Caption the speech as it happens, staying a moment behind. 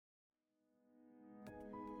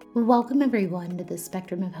Welcome, everyone, to the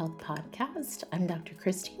Spectrum of Health podcast. I'm Dr.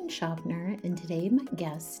 Christine Schaffner, and today my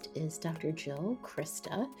guest is Dr. Jill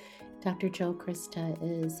Crista. Dr. Jill Crista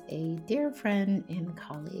is a dear friend and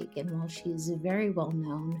colleague, and while she is very well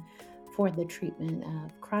known for the treatment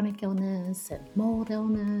of chronic illness and mold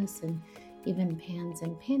illness and even PANS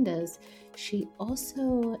and PANDAS, she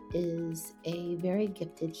also is a very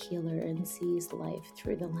gifted healer and sees life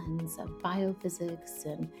through the lens of biophysics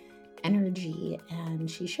and energy, and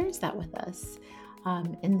she shares that with us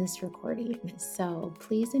in this recording. So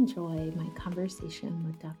please enjoy my conversation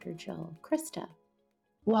with Dr. Jill Crista.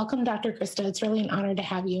 Welcome, Dr. Crista. It's really an honor to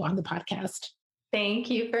have you on the podcast. Thank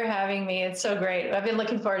you for having me. It's so great. I've been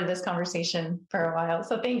looking forward to this conversation for a while.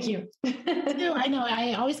 So thank you. I know.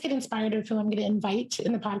 I always get inspired of who I'm going to invite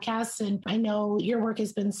in the podcast. And I know your work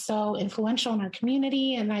has been so influential in our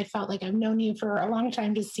community. And I felt like I've known you for a long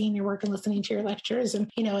time, just seeing your work and listening to your lectures.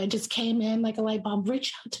 And, it just came in like a light bulb,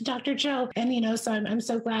 reach out to Dr. Jill. And, so I'm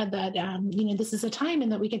so glad that, this is a time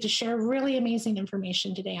and that we get to share really amazing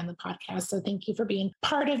information today on the podcast. So thank you for being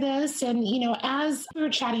part of this. And, as we were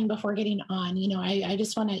chatting before getting on, I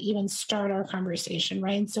just want to even start our conversation,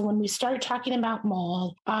 right? So when we start talking about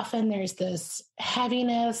mold, often there's this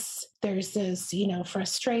heaviness, there's this,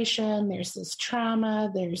 frustration, there's this trauma,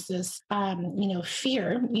 there's this,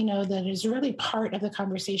 fear, that is really part of the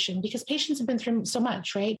conversation because patients have been through so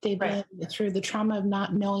much, right? They've been through the trauma of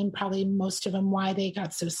not knowing, probably most of them, why they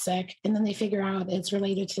got so sick. And then they figure out it's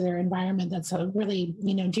related to their environment that's really,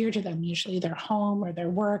 dear to them, usually their home or their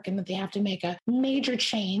work, and that they have to make a major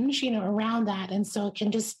change, around that. And so it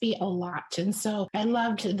can just be a lot. And so I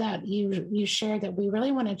loved that you shared that we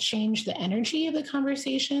really want to change the energy of the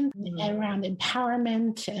conversation around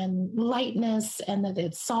empowerment and lightness, and that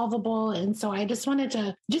it's solvable. And so I just wanted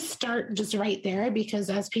to start right there, because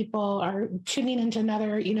as people are tuning into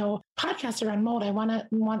another, podcast around mold, I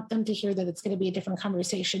want them to hear that it's going to be a different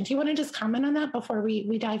conversation. Do you want to just comment on that before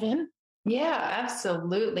we dive in? Yeah,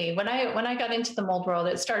 absolutely. When I got into the mold world,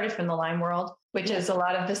 it started from the Lyme world, which is a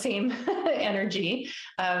lot of the same energy.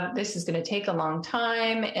 This is going to take a long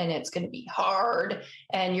time, and it's going to be hard,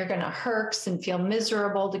 and you're going to herx and feel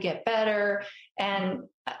miserable to get better. And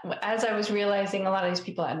as I was realizing a lot of these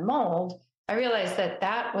people had mold, I realized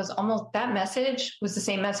that message was the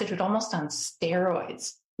same message, but almost on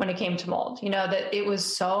steroids when it came to mold, that it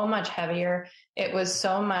was so much heavier. It was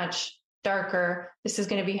so much darker. This is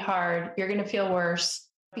going to be hard. You're going to feel worse,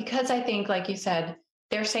 because I think, like you said,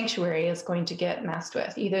 their sanctuary is going to get messed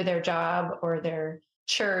with, either their job or their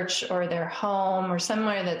church or their home or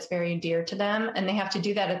somewhere that's very dear to them. And they have to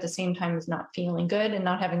do that at the same time as not feeling good and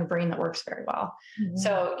not having a brain that works very well. Mm-hmm.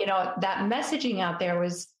 So, that messaging out there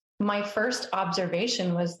was my first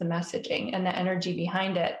observation, was the messaging and the energy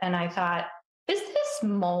behind it. And I thought, is this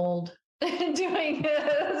mold doing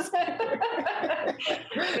this?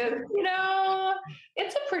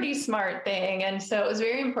 It's a pretty smart thing. And so it was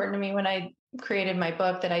very important to me when I created my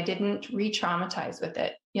book that I didn't re-traumatize with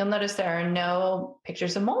it. You'll notice there are no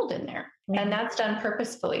pictures of mold in there. Mm-hmm. And that's done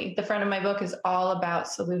purposefully. The front of my book is all about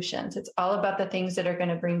solutions. It's all about the things that are going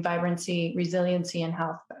to bring vibrancy, resiliency, and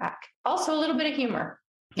health back. Also a little bit of humor,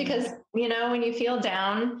 because, when you feel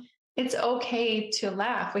down, it's okay to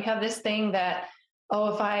laugh. We have this thing that,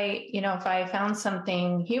 if I found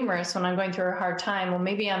something humorous when I'm going through a hard time, well,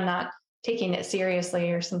 maybe I'm not taking it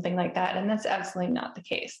seriously or something like that. And that's absolutely not the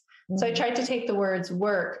case. Mm-hmm. So I tried to take the words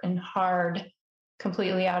work and hard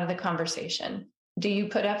completely out of the conversation. Do you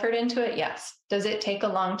put effort into it? Yes. Does it take a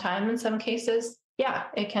long time in some cases? Yeah,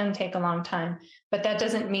 it can take a long time, but that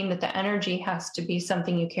doesn't mean that the energy has to be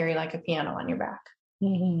something you carry like a piano on your back.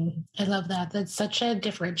 Mm-hmm. I love that. That's such a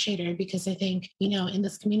differentiator, because I think, in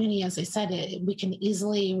this community, as I said, we can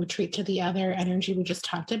easily retreat to the other energy we just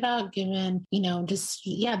talked about, given,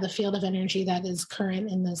 the field of energy that is current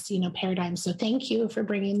in this, paradigm. So thank you for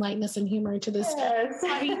bringing lightness and humor to this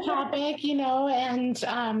heavy topic,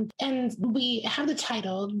 and we have the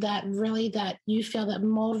title that you feel that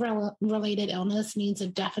mold related illness needs a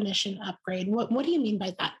definition upgrade. What do you mean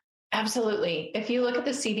by that? Absolutely. If you look at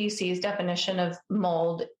the CDC's definition of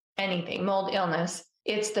mold, mold illness,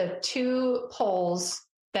 it's the two poles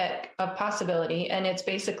of possibility. And it's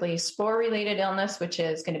basically spore-related illness, which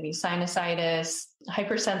is going to be sinusitis,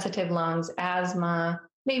 hypersensitive lungs, asthma,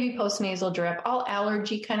 maybe postnasal drip, all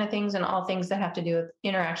allergy kind of things, and all things that have to do with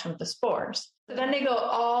interaction with the spores. But then they go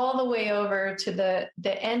all the way over to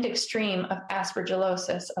the end extreme of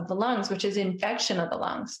aspergillosis of the lungs, which is infection of the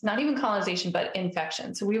lungs, not even colonization, but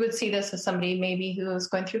infection. So we would see this with somebody maybe who is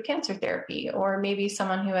going through cancer therapy, or maybe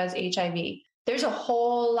someone who has HIV. There's a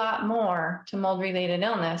whole lot more to mold-related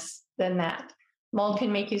illness than that. Mold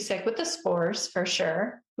can make you sick with the spores, for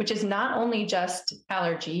sure, which is not only just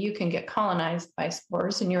allergy. You can get colonized by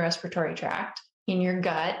spores in your respiratory tract, in your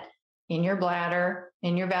gut, in your bladder,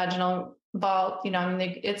 in your vaginal vault.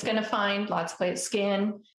 It's going to find lots of places,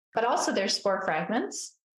 skin, but also there's spore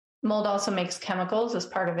fragments. Mold also makes chemicals as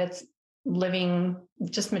part of its living,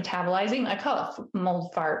 just metabolizing. I call it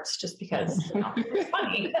mold farts just because it's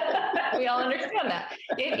funny. We all understand that.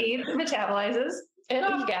 It eats, metabolizes, it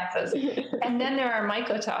off gases. And then there are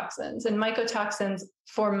mycotoxins. And mycotoxins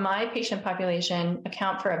for my patient population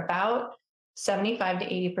account for about 75 to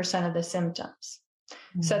 80% of the symptoms.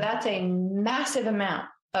 Mm-hmm. So that's a massive amount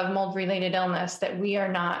of mold-related illness that we are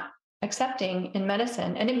not accepting in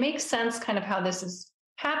medicine. And it makes sense kind of how this has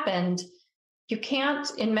happened. You can't,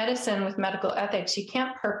 in medicine with medical ethics, you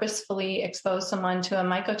can't purposefully expose someone to a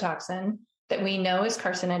mycotoxin that we know is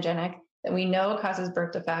carcinogenic, that we know causes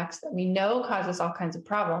birth defects, that we know causes all kinds of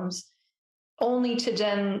problems, only to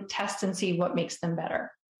then test and see what makes them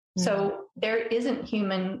better. Mm-hmm. So there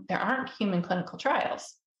aren't human clinical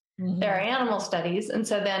trials. Mm-hmm. There are animal studies. And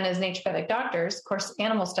so then as naturopathic doctors, of course,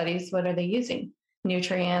 animal studies, what are they using?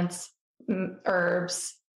 Nutrients,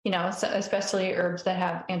 herbs, so especially herbs that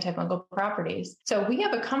have antifungal properties. So we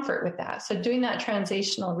have a comfort with that. So doing that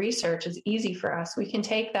translational research is easy for us. We can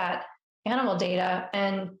take that animal data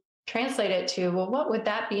and translate it to, well, what would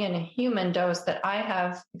that be in a human dose that I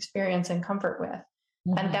have experience and comfort with?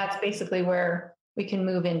 Mm-hmm. And that's basically where we can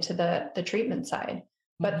move into the treatment side.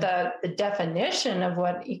 Mm-hmm. But the definition of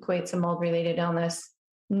what equates a mold-related illness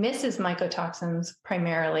misses mycotoxins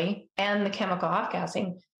primarily and the chemical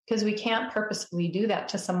off-gassing, because we can't purposefully do that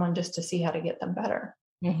to someone just to see how to get them better.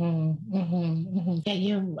 Mm-hmm, mm-hmm, mm-hmm. Yeah,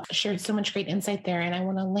 you shared so much great insight there. And I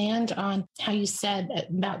want to land on how you said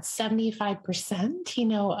about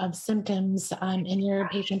 75%, of symptoms in your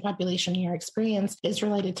patient population, your experience is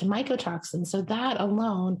related to mycotoxins. So that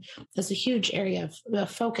alone is a huge area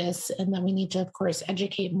of focus, and that we need to, of course,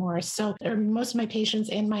 educate more. So most of my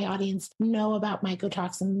patients and my audience know about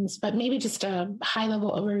mycotoxins, but maybe just a high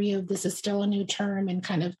level overview of this is still a new term, and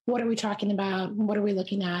kind of what are we talking about? What are we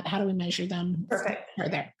looking at? How do we measure them? Perfect.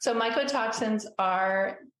 There. So mycotoxins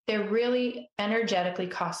they're really energetically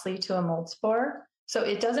costly to a mold spore. So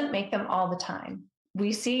it doesn't make them all the time.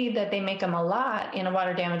 We see that they make them a lot in a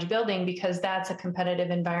water damaged building because that's a competitive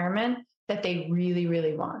environment that they really,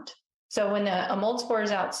 really want. So when a mold spore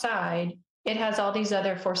is outside, it has all these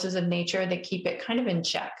other forces of nature that keep it kind of in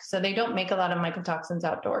check. So they don't make a lot of mycotoxins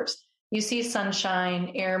outdoors. You see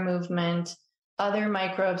sunshine, air movement, other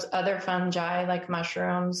microbes, other fungi like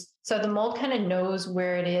mushrooms. So the mold kind of knows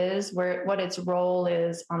where it is, what its role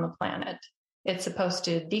is on the planet. It's supposed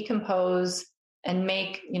to decompose and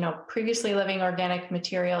make, previously living organic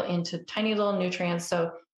material into tiny little nutrients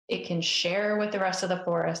so it can share with the rest of the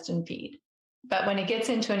forest and feed. But when it gets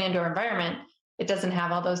into an indoor environment, it doesn't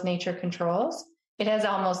have all those nature controls. It has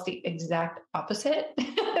almost the exact opposite.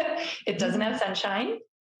 It doesn't have sunshine,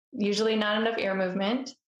 usually not enough air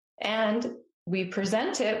movement, and we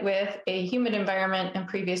present it with a humid environment and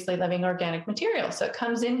previously living organic material. So it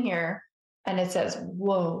comes in here and it says,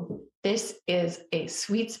 whoa, this is a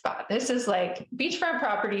sweet spot. This is like beachfront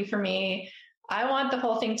property for me. I want the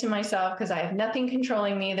whole thing to myself because I have nothing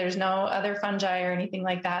controlling me. There's no other fungi or anything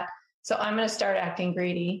like that. So I'm going to start acting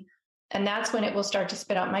greedy. And that's when it will start to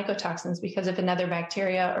spit out mycotoxins, because if another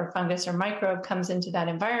bacteria or fungus or microbe comes into that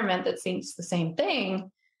environment that thinks the same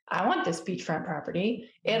thing, I want this beachfront property,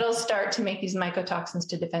 it'll start to make these mycotoxins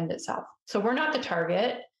to defend itself. So we're not the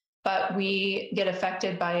target, but we get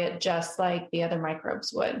affected by it just like the other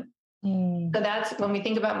microbes would. So that's when we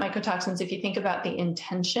think about mycotoxins. If you think about the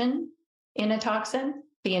intention in a toxin,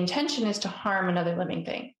 the intention is to harm another living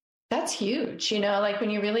thing. That's huge. Like when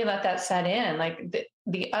you really let that set in, like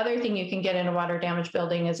the other thing you can get in a water damaged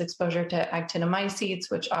building is exposure to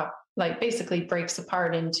actinomycetes, which basically breaks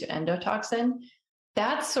apart into endotoxin.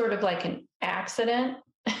 That's sort of like an accident,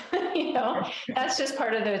 that's just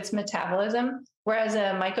part of its metabolism. Whereas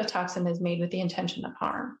a mycotoxin is made with the intention of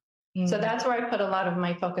harm. Mm-hmm. So that's where I put a lot of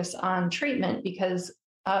my focus on treatment, because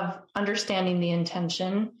of understanding the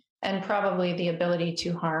intention, and probably the ability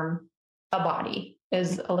to harm a body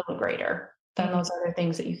is a little greater than those other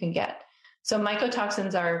things that you can get. So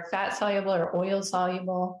mycotoxins are fat soluble or oil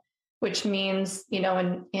soluble, which means,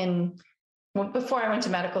 before I went to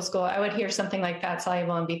medical school, I would hear something like fat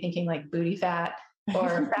soluble and be thinking like booty fat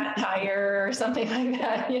or fat tire or something like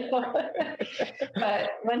that. But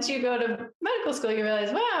once you go to medical school, you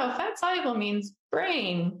realize, wow, fat soluble means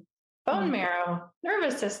brain, bone marrow,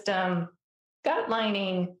 nervous system, gut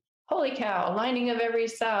lining. Holy cow, lining of every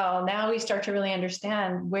cell. Now we start to really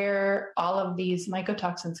understand where all of these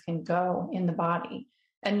mycotoxins can go in the body.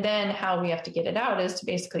 And then how we have to get it out is to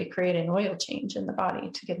basically create an oil change in the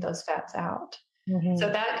body to get those fats out. Mm-hmm. So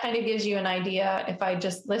that kind of gives you an idea. If I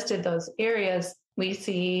just listed those areas, we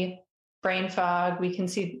see brain fog. We can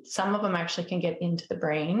see some of them actually can get into the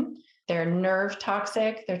brain. They're nerve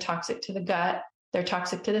toxic. They're toxic to the gut. They're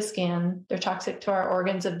toxic to the skin. They're toxic to our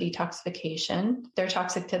organs of detoxification. They're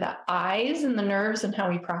toxic to the eyes and the nerves and how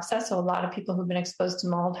we process. So a lot of people who've been exposed to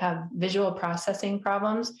mold have visual processing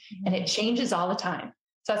problems, and it changes all the time.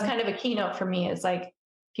 So that's kind of a keynote for me. Is like,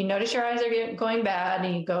 if you notice your eyes are going bad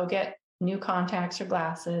and you go get new contacts or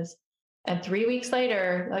glasses, and 3 weeks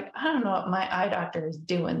later, like, I don't know what my eye doctor is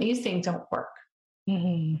doing. These things don't work.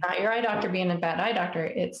 Mm-hmm. Not your eye doctor being a bad eye doctor.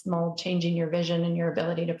 It's mold changing your vision and your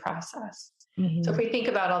ability to process. Mm-hmm. So if we think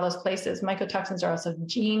about all those places, mycotoxins are also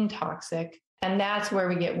gene toxic. And that's where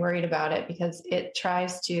we get worried about it, because it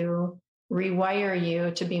tries to rewire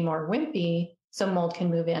you to be more wimpy so mold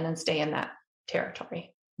can move in and stay in that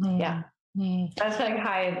territory. Mm-hmm. Yeah. That's like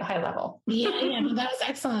high level. Yeah, no, that was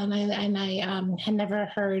excellent. And I had never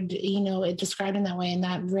heard, it described in that way. And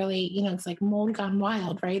that really, it's like mold gone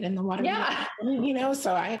wild, right? And the water,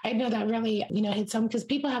 so I know that really, hits home, because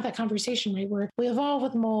people have that conversation, right? Where we evolve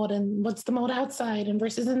with mold, and what's the mold outside and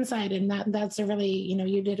versus inside. And that's a really,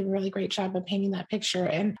 you did a really great job of painting that picture.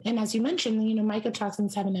 And as you mentioned,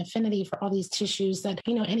 mycotoxins have an affinity for all these tissues that,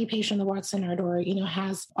 any patient that walks in our door,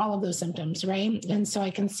 has all of those symptoms, right? And so I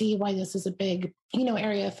can see why this is a big,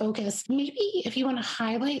 area of focus. Maybe if you want to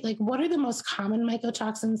highlight, like, what are the most common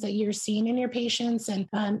mycotoxins that you're seeing in your patients, and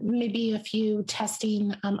maybe a few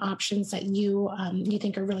testing options that you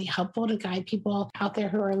think are really helpful to guide people out there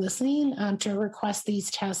who are listening to request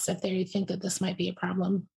these tests if they think that this might be a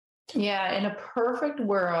problem. Yeah, in a perfect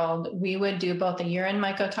world, we would do both a urine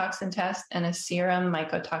mycotoxin test and a serum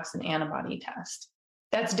mycotoxin antibody test.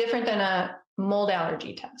 That's different than a mold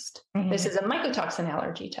allergy test. Mm-hmm. This is a mycotoxin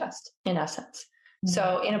allergy test in essence. Mm-hmm.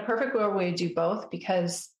 So in a perfect world, we would do both,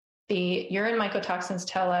 because the urine mycotoxins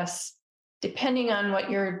tell us, depending on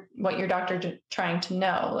what your doctor's trying to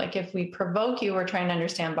know, like if we provoke you, we're trying to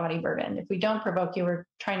understand body burden. If we don't provoke you, we're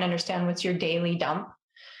trying to understand what's your daily dump,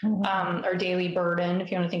 mm-hmm. Or daily burden,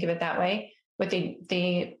 if you want to think of it that way. With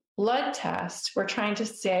the blood test, we're trying to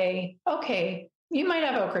say, okay, you might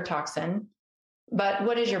have ochratoxin, but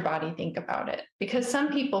what does your body think about it? Because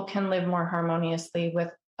some people can live more harmoniously with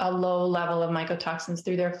a low level of mycotoxins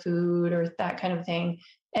through their food or that kind of thing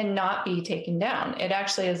and not be taken down. It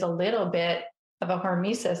actually is a little bit of a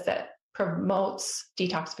hormesis that promotes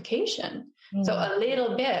detoxification. Mm-hmm. So a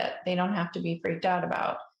little bit, they don't have to be freaked out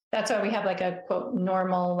about. That's why we have like a quote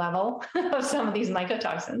normal level of some of these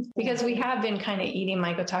mycotoxins, because we have been kind of eating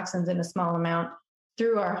mycotoxins in a small amount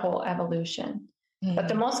through our whole evolution. Mm-hmm. But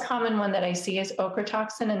the most common one that I see is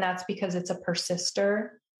ochratoxin, and that's because it's a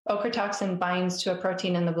persister. Ochratoxin binds to a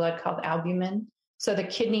protein in the blood called albumin. So the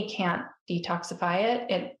kidney can't detoxify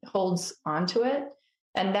it. It holds onto it.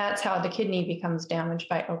 And that's how the kidney becomes damaged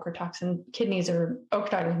by ochratoxin. Ochratoxin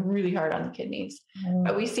is really hard on the kidneys. Mm-hmm.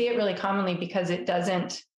 But we see it really commonly because it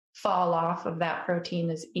doesn't fall off of that protein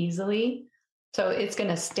as easily. So it's going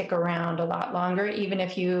to stick around a lot longer, even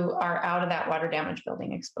if you are out of that water damage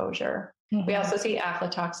building exposure. Mm-hmm. We also see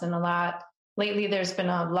aflatoxin a lot. Lately, there's been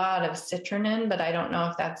a lot of citrinin, but I don't know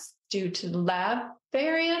if that's due to lab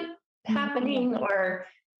variant happening or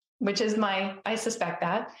I suspect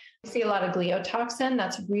that. We see a lot of gliotoxin.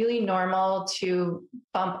 That's really normal to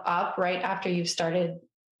bump up right after you've started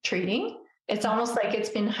treating. It's almost like it's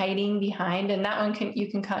been hiding behind, and that one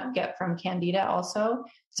you can get from Candida also.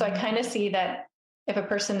 So I kind of see that if a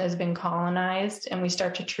person has been colonized and we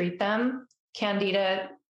start to treat them, Candida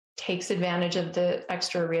takes advantage of the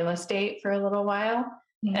extra real estate for a little while.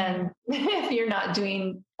 Mm-hmm. And if you're not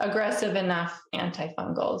doing aggressive enough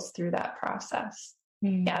antifungals through that process.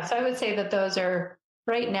 Mm-hmm. Yeah. So I would say that those are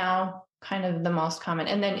right now kind of the most common.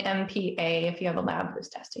 And then MPA, if you have a lab who's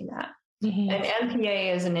testing that. Mm-hmm. And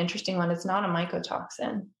MPA is an interesting one. It's not a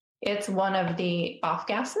mycotoxin. It's one of the off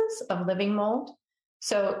gases of living mold.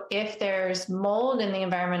 So if there's mold in the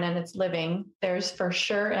environment and it's living, there's for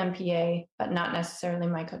sure MPA, but not necessarily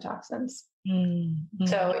mycotoxins. Mm-hmm.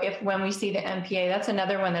 So when we see the MPA, that's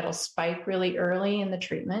another one that'll spike really early in the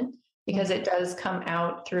treatment, because it does come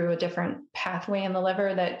out through a different pathway in the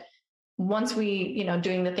liver that once we,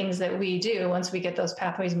 doing the things that we do, once we get those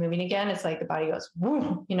pathways moving again, it's like the body goes,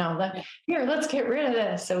 woo, here, let's get rid of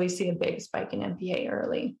this. So we see a big spike in MPA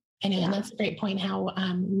early. I know, and that's a great point how,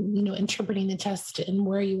 interpreting the test and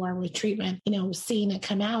where you are with treatment, seeing it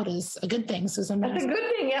come out is a good thing. So sometimes that's a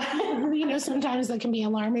good thing. Yeah. Sometimes that can be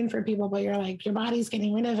alarming for people, but you're like, your body's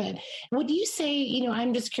getting rid of it. Would you say,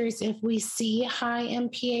 I'm just curious if we see high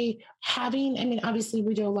MPA obviously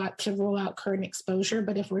we do a lot to rule out current exposure,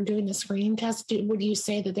 but if we're doing a screening test, would you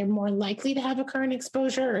say that they're more likely to have a current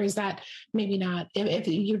exposure, or is that maybe not if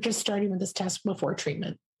you're just starting with this test before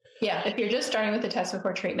treatment? Yeah, if you're just starting with the test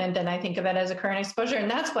before treatment, then I think of it as a current exposure. And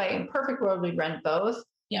that's why in perfect world, we'd run both.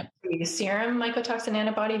 Yep. The serum mycotoxin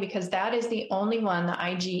antibody, because that is the only one, the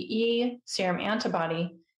IgE serum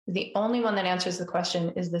antibody, is the only one that answers the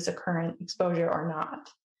question, is this a current exposure or not?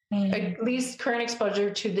 At least current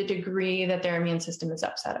exposure to the degree that their immune system is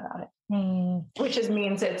upset about it, which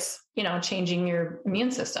means it's, changing your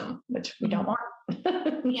immune system, which we don't want.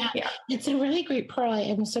 Yeah, it's a really great pearl.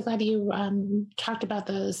 I'm so glad you talked about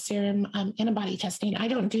the serum antibody testing. I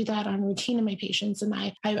don't do that on routine in my patients, and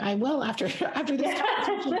I will after this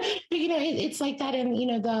conversation. But it's like that in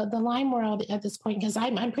the Lyme world at this point, because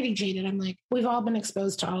I'm pretty jaded. I'm like, we've all been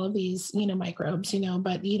exposed to all of these microbes,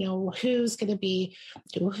 but who's going to be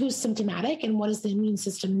who's symptomatic, and what is the immune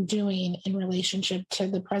system doing in relationship to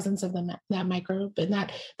the presence of that microbe,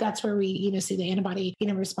 and that's where we see the antibody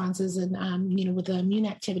responses and with the immune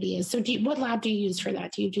activity is. So what lab do you use for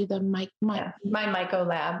that? Do you do the my myco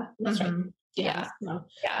lab? That's right. Yeah.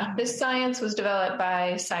 This science was developed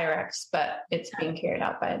by Cyrex, but it's being carried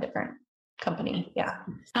out by a different company. Yeah.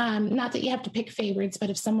 Not that you have to pick favorites, but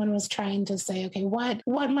if someone was trying to say, okay, what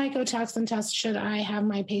mycotoxin test should I have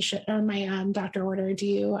my patient or my doctor order? Do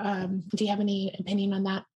you have any opinion on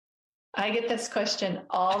that? I get this question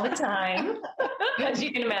all the time, as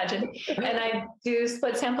you can imagine. And I do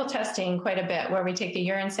split sample testing quite a bit, where we take the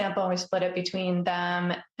urine sample and we split it between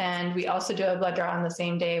them. And we also do a blood draw on the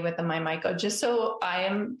same day with the MyMyco, just so I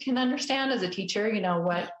can understand as a teacher,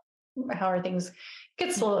 how are things. It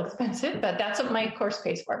gets a little expensive, but that's what my course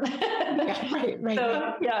pays for. Right.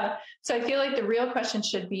 So I feel like the real question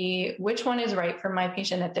should be, which one is right for my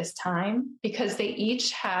patient at this time? Because they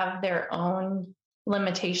each have their own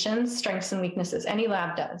limitations, strengths, and weaknesses. Any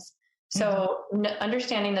lab does. So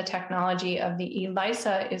understanding the technology of the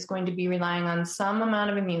ELISA is going to be relying on some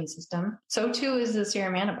amount of immune system. So too is the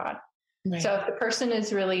serum antibody. Right. So if the person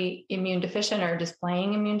is really immune deficient or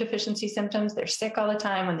displaying immune deficiency symptoms, they're sick all the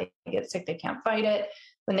time. When they get sick, they can't fight it.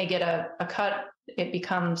 When they get a cut, it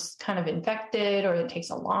becomes kind of infected, or it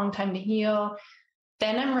takes a long time to heal.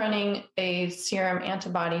 Then I'm running a serum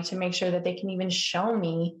antibody to make sure that they can even show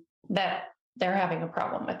me that they're having a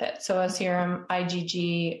problem with it. So a serum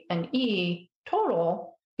IgG and E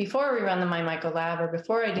total before we run the MyMyco lab, or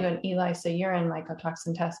before I do an ELISA urine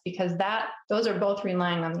mycotoxin test, because those are both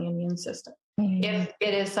relying on the immune system. If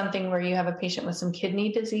it is something where you have a patient with some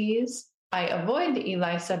kidney disease, I avoid the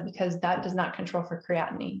ELISA because that does not control for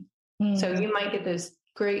creatinine. So you might get those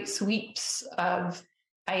great sweeps of,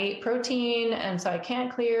 I ate protein and so I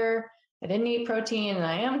can't clear. I didn't eat protein and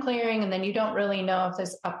I am clearing. And then you don't really know if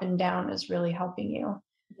this up and down is really helping you.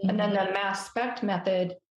 And then the mass spec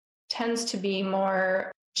method tends to be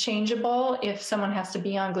more changeable if someone has to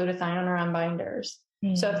be on glutathione or on binders.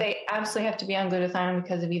 So if they absolutely have to be on glutathione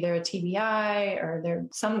because of either a TBI or there's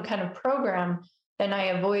some kind of program, then I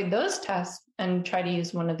avoid those tests and try to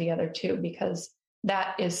use one of the other two, because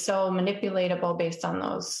that is so manipulatable based on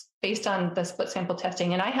the split sample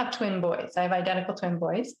testing. And I have twin boys. I have identical twin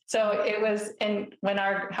boys. So it was, and when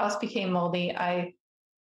our house became moldy,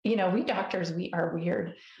 we doctors, we are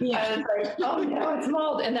weird. Yeah. I was like, oh no, it's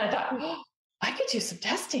mold. And then I thought, I could do some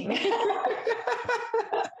testing.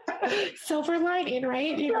 Silver lining,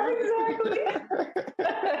 right? Exactly.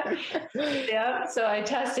 Yeah. So I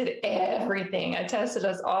tested everything. I tested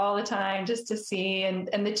us all the time just to see. And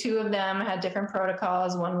the two of them had different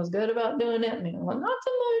protocols. One was good about doing it, and the other one not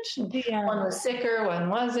so much. And one was sicker, one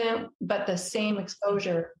wasn't, but the same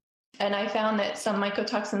exposure. And I found that some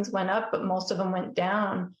mycotoxins went up, but most of them went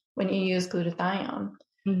down when you use glutathione.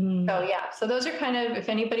 So those are kind of, if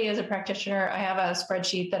anybody is a practitioner, I have a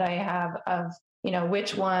spreadsheet that I have of,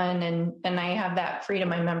 which one, and I have that free to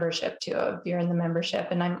my membership too, if you're in the membership,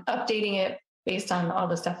 and I'm updating it based on all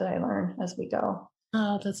the stuff that I learn as we go.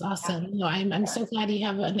 Oh, that's awesome. I'm so glad you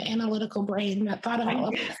have an analytical brain that thought of all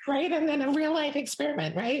of this, right? And then a real life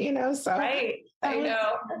experiment, right? So right. I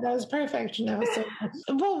know. That was perfect. So,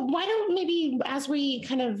 well, why don't maybe as we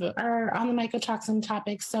kind of are on the mycotoxin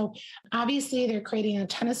topic, so obviously they're creating a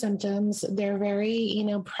ton of symptoms. They're very,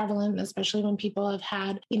 prevalent, especially when people have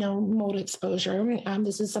had, mold exposure.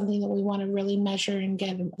 This is something that we want to really measure and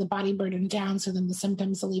get the body burden down so then the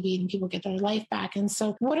symptoms alleviate and people get their life back. And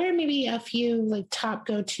so what are maybe a few like top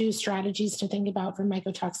go-to strategies to think about for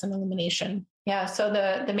mycotoxin elimination? Yeah. So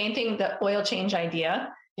the main thing, the oil change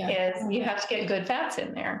idea is you have to get good fats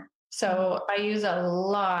in there. So I use a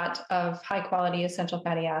lot of high quality essential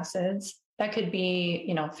fatty acids. That could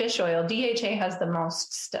be, fish oil. DHA has the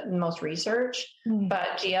most research,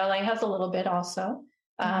 but GLA has a little bit also.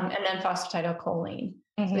 And then phosphatidylcholine.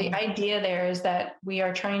 So the idea there is that we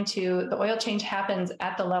are the oil change happens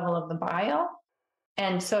at the level of the bile.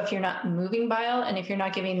 And so if you're not moving bile and if you're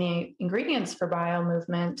not giving the ingredients for bile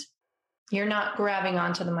movement, you're not grabbing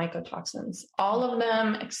onto the mycotoxins. All of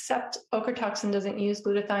them, except ochratoxin, doesn't use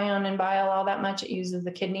glutathione in bile all that much. It uses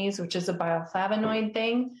the kidneys, which is a bioflavonoid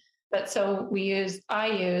thing. But so I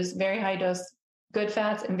use very high dose good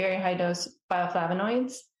fats and very high dose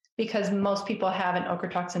bioflavonoids because most people have an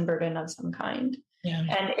ochratoxin burden of some kind. Yeah.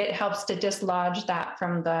 And it helps to dislodge that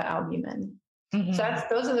from the albumin. So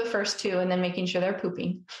those are the first two, and then making sure they're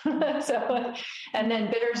pooping. And then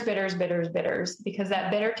bitters, because that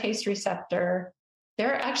bitter taste receptor,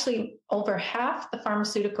 they're actually over half the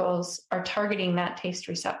pharmaceuticals are targeting that taste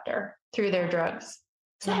receptor through their drugs.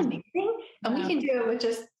 Is that amazing? And we can do it with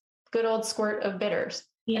just good old squirt of bitters.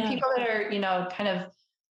 Yeah. And people that are, kind of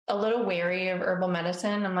a little wary of herbal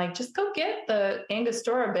medicine, I'm like, just go get the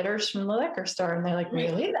Angostura bitters from the liquor store. And they're like,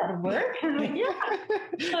 really? That'll work? I'm like,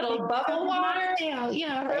 yeah. Little bubble water.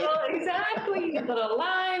 Yeah, right. Exactly. A little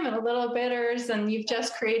lime and a little bitters. And you've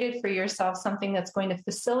just created for yourself something that's going to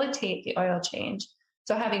facilitate the oil change.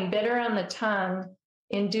 So having bitter on the tongue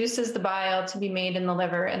induces the bile to be made in the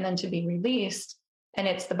liver and then to be released. And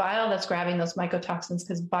it's the bile that's grabbing those mycotoxins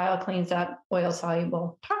because bile cleans up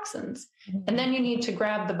oil-soluble toxins. And then you need to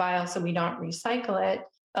grab the bile so we don't recycle it.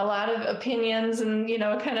 A lot of opinions and,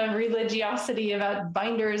 kind of religiosity about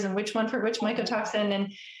binders and which one for which mycotoxin.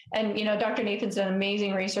 And Dr. Nathan's done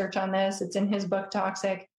amazing research on this. It's in his book,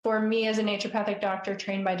 Toxic. For me as a naturopathic doctor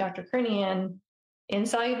trained by Dr. Kernian,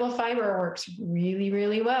 insoluble fiber works really,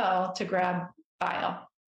 really well to grab bile.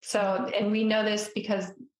 So, and we know this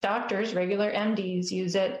because doctors, regular MDs,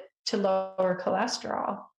 use it to lower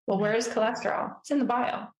cholesterol. Well, where is cholesterol? It's in the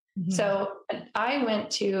bile. So I went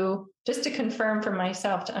to, just to confirm for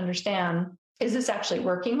myself to understand, is this actually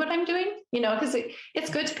working what I'm doing? Because it's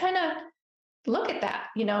good to kind of look at that,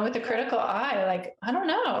 with a critical eye, like, I don't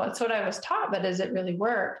know, that's what I was taught, but does it really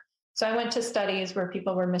work? So I went to studies where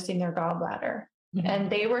people were missing their gallbladder. And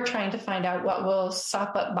they were trying to find out what will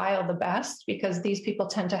sop up bile the best, because these people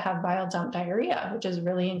tend to have bile dump diarrhea, which is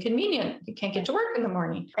really inconvenient. You can't get to work in the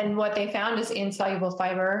morning. And what they found is insoluble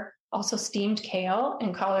fiber, also steamed kale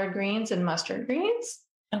and collard greens and mustard greens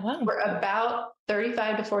were about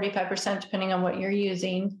 35 to 45%, depending on what you're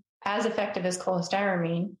using, as effective as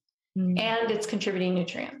cholestyramine, and it's contributing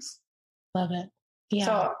nutrients. Love it. Yeah.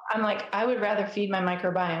 So I'm like, I would rather feed my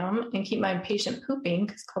microbiome and keep my patient pooping,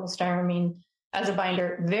 because cholestyramine as a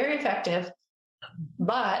binder, very effective.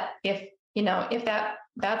 But if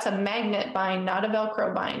that's a magnet bind, not a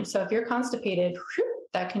Velcro bind. So if you're constipated,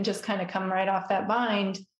 that can just kind of come right off that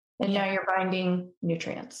bind. And now you're binding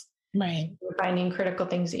nutrients. Right. You're binding critical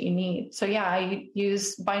things that you need. So I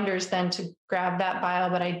use binders then to grab that bile,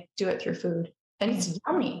 but I do it through food. And it's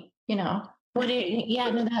yummy,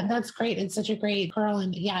 That's great. It's such a great pearl.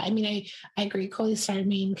 And I agree.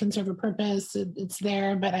 Cholestyramine can serve a purpose. It's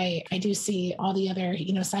there, but I do see all the other,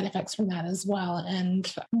 side effects from that as well.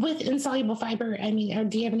 And with insoluble fiber,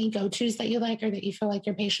 do you have any go-tos that you like, or that you feel like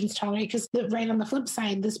your patients tolerate? Because right on the flip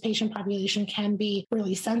side, this patient population can be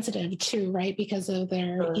really sensitive too, right? Because of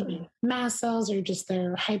their mast cells or just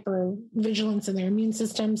their hyper vigilance in their immune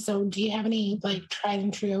system. So do you have any tried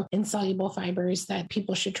and true insoluble fibers that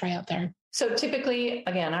people should try out there? So typically,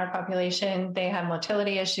 again, our population, they have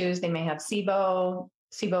motility issues. They may have SIBO.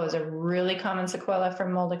 SIBO is a really common sequela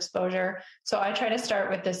from mold exposure. So I try to start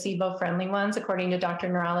with the SIBO-friendly ones, according to Dr.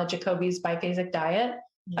 Nirala Jacoby's biphasic diet.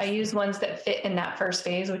 Yes. I use ones that fit in that first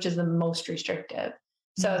phase, which is the most restrictive.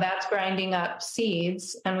 So that's grinding up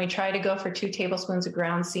seeds. And we try to go for 2 tablespoons of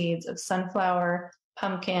ground seeds of sunflower,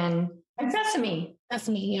 pumpkin, and sesame.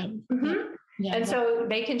 Sesame, yeah. Yeah, and so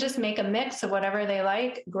they can just make a mix of whatever they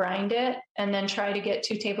like, grind it, and then try to get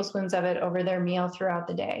 2 tablespoons of it over their meal throughout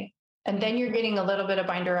the day. And then you're getting a little bit of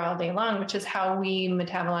binder all day long, which is how we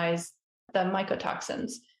metabolize the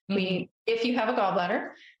mycotoxins. If you have a gallbladder,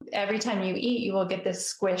 every time you eat, you will get this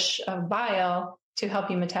squish of bile to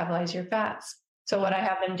help you metabolize your fats. So what I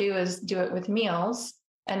have them do is do it with meals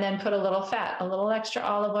and then put a little fat, a little extra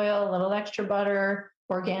olive oil, a little extra butter,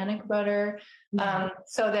 organic butter,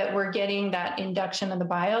 so that we're getting that induction of the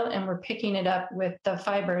bile and we're picking it up with the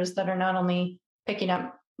fibers that are not only picking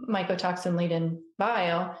up mycotoxin-laden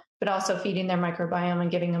bile, but also feeding their microbiome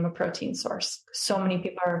and giving them a protein source. So many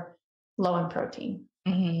people are low in protein.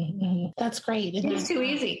 That's great. It's too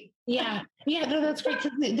easy. Yeah. No, that's great.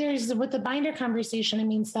 Because there's, with the binder conversation, I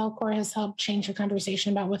mean, CellCore has helped change the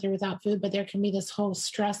conversation about with or without food, but there can be this whole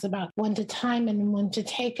stress about when to time and when to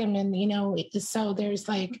take them. And, so there's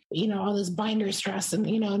like, all this binder stress and,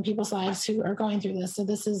 in people's lives who are going through this. So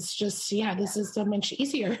this is just, this is so much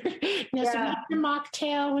easier. So make your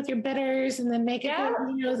mocktail with your bitters and then make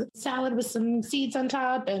it, salad with some seeds on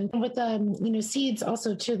top. And with the, seeds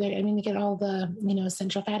also too, you get all the,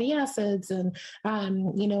 essential fatty acids and,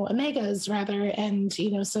 omegas rather. And,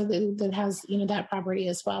 so that has, that property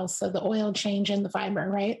as well. So the oil change and the fiber,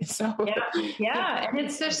 right? So And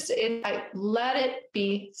it's just, I let it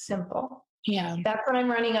be simple. Yeah. That's what I'm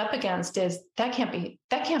running up against is that can't be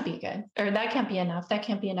good, or that can't be enough. That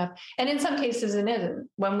can't be enough. And in some cases it isn't.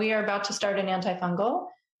 When we are about to start an antifungal,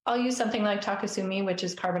 I'll use something like takasumi, which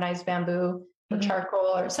is carbonized bamboo or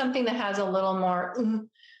charcoal or something that has a little more,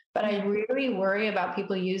 but I really worry about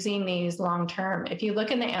people using these long-term. If you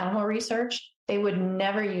look in the animal research, they would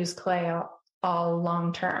never use clay all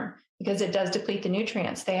long-term because it does deplete the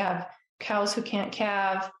nutrients. They have cows who can't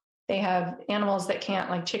calve. They have animals that can't,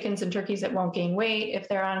 like chickens and turkeys, that won't gain weight if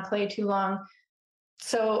they're on clay too long.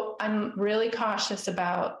 So I'm really cautious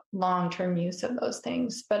about long-term use of those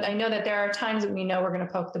things. But I know that there are times that we know we're going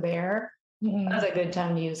to poke the bear. That's a good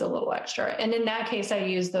time to use a little extra. And in that case, I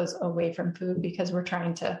use those away from food because we're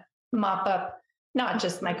trying to mop up not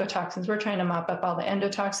just mycotoxins. We're trying to mop up all the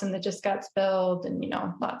endotoxin that just got spilled and,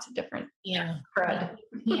 lots of different crud.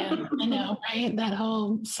 I know, right? That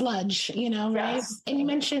whole sludge, right? Yes. And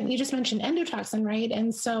you just mentioned endotoxin, right?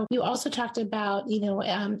 And so you also talked about, in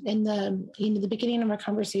the beginning of our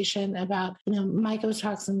conversation about,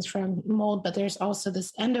 mycotoxins from mold, but there's also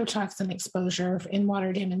this endotoxin exposure in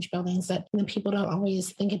water damaged buildings that people don't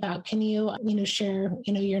always think about. Can you, share,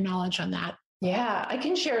 your knowledge on that? Yeah, I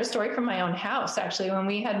can share a story from my own house. Actually, when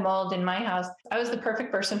we had mold in my house, I was the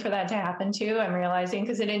perfect person for that to happen to. I'm realizing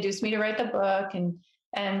because it induced me to write the book.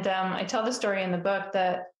 And I tell the story in the book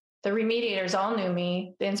that the remediators all knew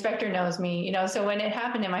me. The inspector knows me, so when it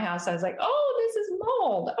happened in my house, I was like, oh, this is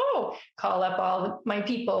mold. Oh, call up all my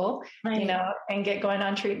people, and get going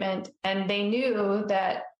on treatment. And they knew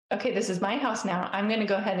that, okay, this is my house now. I'm going to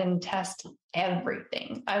go ahead and test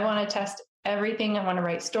everything. I want to test everything. I want to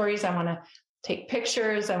write stories. I want to take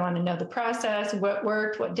pictures. I want to know the process, what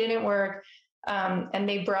worked, what didn't work. And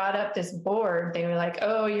they brought up this board. They were like,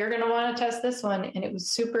 oh, you're going to want to test this one. And it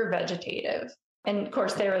was super vegetative. And of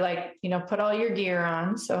course they were like, put all your gear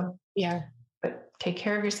on. So but take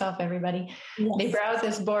care of yourself, everybody. Yes. They brought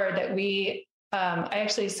this board that I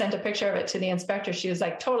actually sent a picture of it to the inspector. She was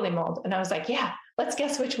like, totally mold. And I was like, yeah, let's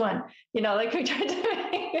guess which one, like we tried to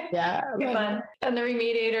make it fun. And the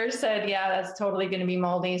remediator said, yeah, that's totally going to be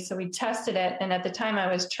moldy. So we tested it. And at the time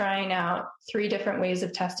I was trying out 3 different ways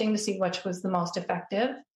of testing to see which was the most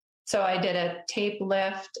effective. So I did a tape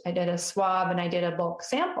lift, I did a swab, and I did a bulk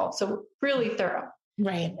sample. So really thorough.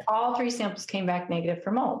 Right. All 3 samples came back negative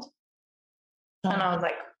for mold. And I was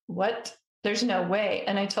like, what? There's no way.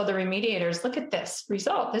 And I told the remediators, look at this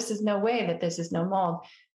result. This is no way that this is no mold.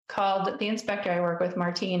 Called the inspector I work with,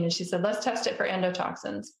 Martine, and she said, let's test it for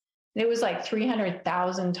endotoxins. And it was like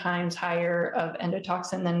 300,000 times higher of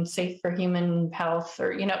endotoxin than safe for human health,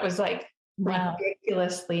 or, it was like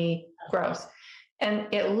ridiculously gross. And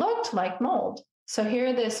it looked like mold. So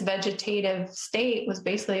here, this vegetative state was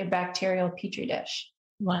basically a bacterial petri dish.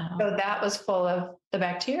 Wow. So that was full of the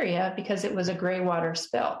bacteria because it was a gray water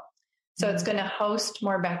spill. So it's going to host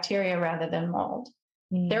more bacteria rather than mold.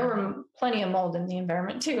 There were plenty of mold in the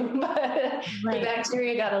environment too, but the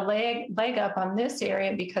bacteria got a leg up on this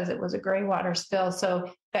area because it was a gray water spill.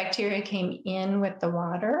 So bacteria came in with the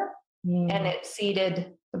water and it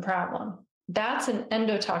seeded the problem. That's an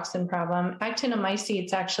endotoxin problem.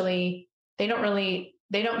 Actinomycetes actually, they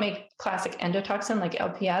don't make classic endotoxin like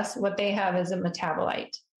LPS. What they have is a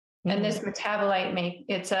metabolite. And this metabolite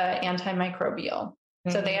it's antimicrobial.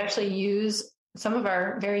 So they actually use some of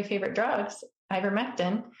our very favorite drugs.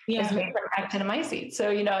 Ivermectin is made from actinomycetes. So,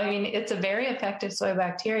 it's a very effective soil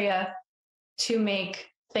bacteria to make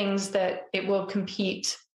things that it will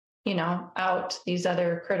compete, out these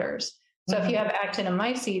other critters. So if you have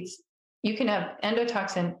actinomycetes, you can have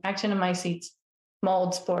endotoxin, actinomycetes,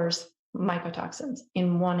 mold spores, mycotoxins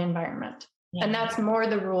in one environment. Yeah. And that's more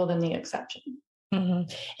the rule than the exception.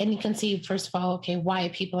 Mm-hmm. And you can see, first of all, okay, why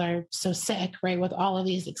people are so sick, right, with all of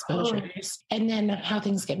these exposures, and then how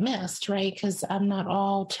things get missed, right? Because not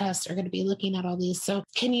all tests are going to be looking at all these. So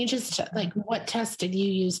can you just, like, what test did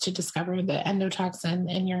you use to discover the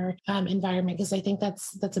endotoxin in your environment? Because I think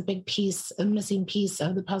that's a big piece, a missing piece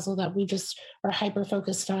of the puzzle that we just are hyper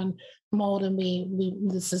focused on mold. And we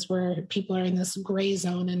this is where people are in this gray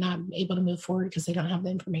zone and not able to move forward because they don't have the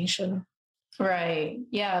information. Right.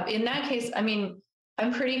 Yeah. In that case, I mean,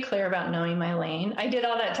 I'm pretty clear about knowing my lane. I did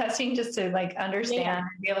all that testing just to like understand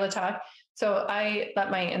and be able to talk. So I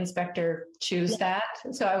let my inspector choose that.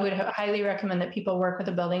 So I would highly recommend that people work with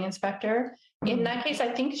a building inspector. In that case,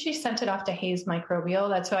 I think she sent it off to Hayes Microbial.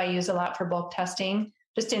 That's what I use a lot for bulk testing.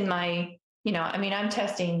 Just in my, I mean, I'm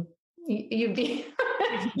testing. You'd be,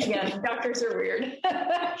 yeah, doctors are weird.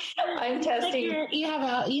 I'm testing.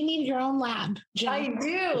 You need your own lab, Jill. I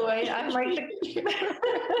do. I'm like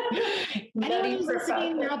anyone who's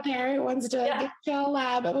listening out there who wants to get a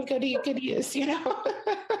lab, it would go to you could use,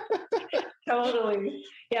 Totally.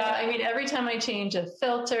 Yeah. I mean, every time I change a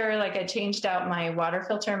filter, like I changed out my water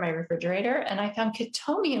filter in my refrigerator and I found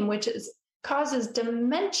chitomium, which causes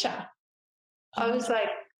dementia. I was like,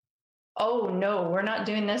 oh no, we're not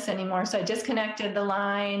doing this anymore. So I disconnected the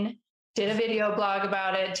line, did a video blog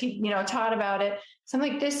about it, taught about it. So I'm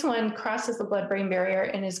like, this one crosses the blood-brain barrier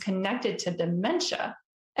and is connected to dementia.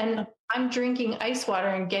 And I'm drinking ice water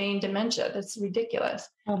and getting dementia. That's ridiculous.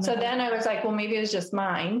 So then I was like, well, maybe it was just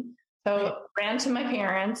mine. So ran to my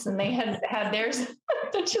parents and they had theirs.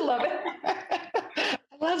 Don't you love it? I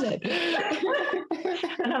love it.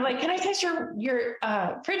 And I'm like, can I test your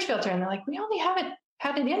fridge filter? And they're like, we only had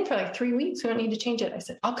it in for like 3 weeks. We don't need to change it. I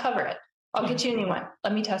said, I'll cover it. I'll get you a new one.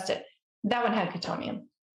 Let me test it. That one had chitomium.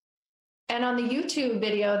 And on the YouTube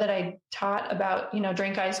video that I taught about,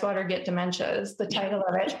 drink ice water, get dementia is the title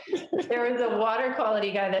of it. There was a water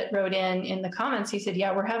quality guy that wrote in the comments. He said,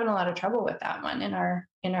 yeah, we're having a lot of trouble with that one in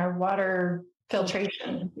our water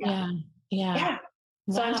filtration. Yeah.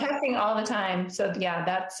 So I'm testing all the time. So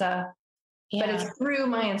that's, but it's through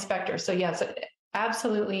my inspector. So yes,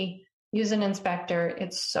 absolutely. Use an inspector.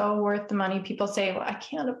 It's so worth the money. People say, well, I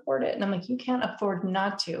can't afford it. And I'm like, you can't afford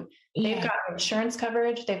not to. They've got insurance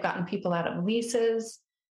coverage. They've gotten people out of leases.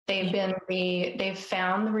 They've they've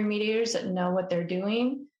found the remediators that know what they're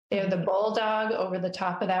doing. They're the bulldog over the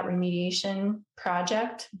top of that remediation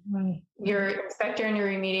project. Your inspector and your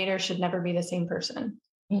remediator should never be the same person.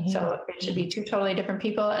 So it should be two totally different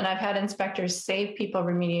people. And I've had inspectors save people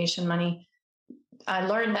remediation money. I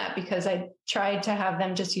learned that because I tried to have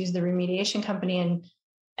them just use the remediation company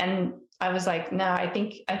and I was like, no, I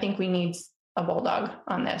think we need a bulldog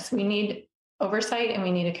on this. We need oversight and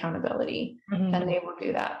we need accountability and they will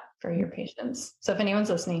do that for your patients. So if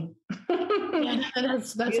anyone's listening,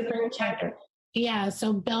 that's a great chapter. Yeah.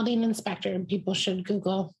 So building inspector, people should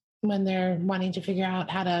Google when they're wanting to figure out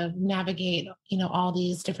how to navigate, all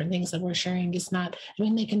these different things that we're sharing. It's not,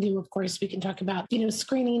 they can do, of course, we can talk about,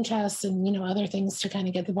 screening tests and, other things to kind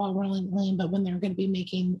of get the ball rolling, but when they're going to be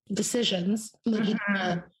making decisions, looking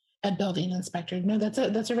at a building inspector. No,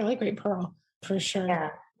 that's a really great pearl for sure. Yeah.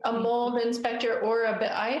 A mold inspector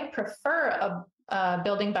I prefer a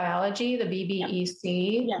building biology, the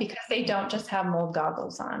BBEC, because they don't just have mold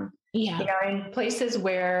goggles on. Yeah. In places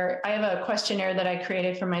where I have a questionnaire that I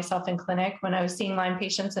created for myself in clinic when I was seeing Lyme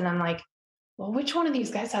patients, and I'm like, well, which one of these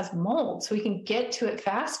guys has mold so we can get to it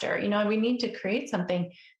faster? We need to create something.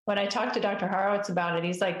 When I talked to Dr. Horowitz about it,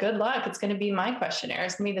 he's like, good luck. It's going to be my questionnaire.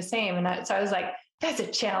 It's going to be the same. And so I was like, that's a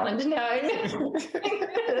challenge. Now I figure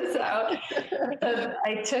this out.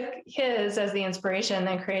 I took his as the inspiration and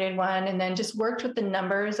then created one and then just worked with the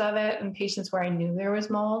numbers of it in patients where I knew there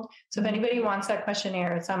was mold. So if anybody wants that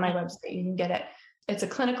questionnaire, it's on my website. You can get it. It's a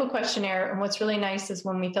clinical questionnaire. And what's really nice is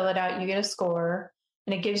when we fill it out, you get a score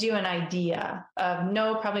and it gives you an idea of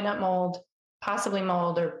no, probably not mold, possibly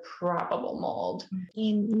mold or probable mold.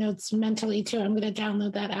 Notes mentally too. I'm going to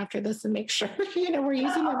download that after this and make sure, we're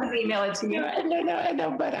using it. I'll email it to you.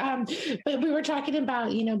 No, but we were talking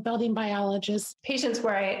about, building biologists. Patients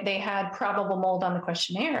where they had probable mold on the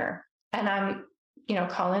questionnaire and I'm,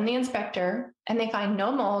 calling the inspector and they find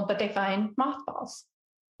no mold, but they find mothballs.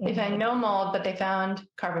 They find no mold, but they found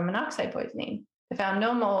carbon monoxide poisoning. They found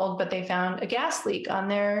no mold, but they found a gas leak on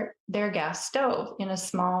their gas stove in a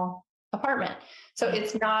small apartment. So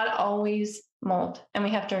it's not always mold. And we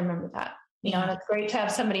have to remember that, and it's great to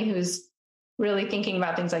have somebody who's really thinking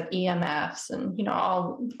about things like EMFs and,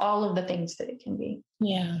 all of the things that it can be.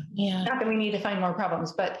 Yeah. Yeah. Not that we need to find more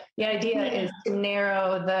problems, but the idea is to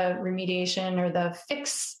narrow the remediation or the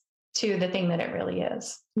fix to the thing that it really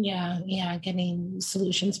is. Yeah. Yeah. Getting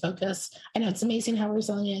solutions focused. I know it's amazing how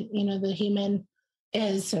resilient, the human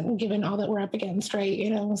is, given all that we're up against, right?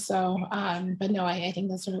 So, but no, I think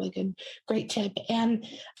that's a really great tip. And,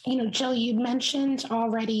 Jill, you mentioned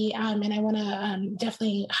already, and I want to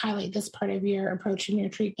definitely highlight this part of your approach in your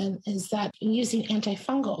treatment, is that using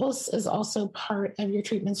antifungals is also part of your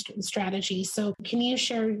treatment strategy. So can you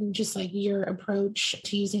share just like your approach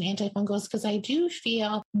to using antifungals? Because I do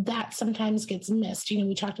feel that sometimes gets missed.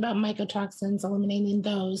 We talked about mycotoxins, eliminating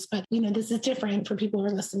those, but, this is different for people who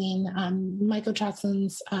are listening. Mycotoxins,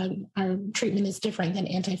 our treatment is different than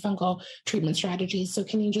antifungal treatment strategies. So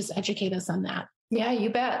can you just educate us on that? Yeah,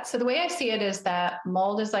 you bet. So the way I see it is that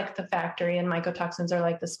mold is like the factory and mycotoxins are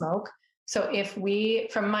like the smoke. So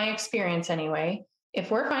from my experience anyway,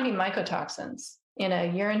 if we're finding mycotoxins in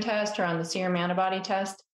a urine test or on the serum antibody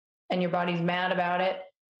test, and your body's mad about it,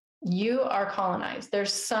 you are colonized.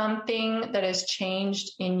 There's something that has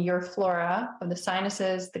changed in your flora of the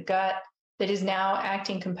sinuses, the gut, that is now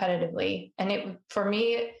acting competitively. And for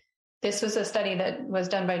me, this was a study that was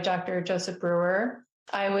done by Dr. Joseph Brewer.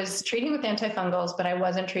 I was treating with antifungals, but I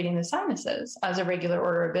wasn't treating the sinuses as a regular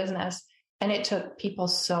order of business. And it took people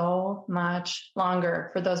so much longer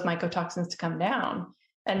for those mycotoxins to come down.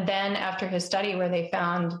 And then after his study where they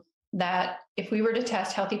found that if we were to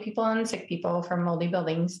test healthy people and sick people from moldy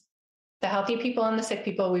buildings, the healthy people and the sick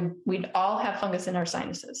people, we'd all have fungus in our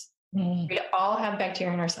sinuses. We'd all have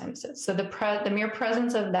bacteria in our sinuses. So the mere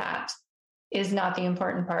presence of that is not the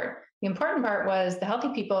important part. The important part was the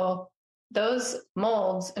healthy people, those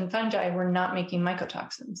molds and fungi were not making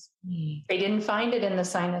mycotoxins. They didn't find it in the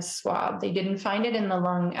sinus swab. They didn't find it in the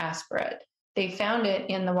lung aspirate. They found it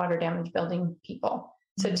in the water damage building people.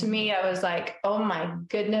 So to me, I was like, oh my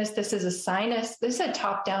goodness, this is a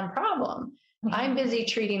top-down problem. I'm busy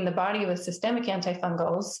treating the body with systemic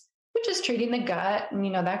antifungals, which is treating the gut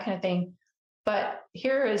and, that kind of thing. But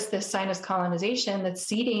here is this sinus colonization that's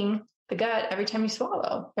seeding the gut every time you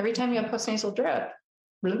swallow, every time you have postnasal drip,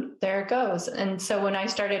 there it goes. And so when I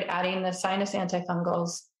started adding the sinus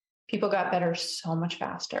antifungals, people got better so much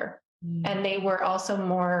faster. And they were also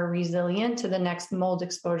more resilient to the next mold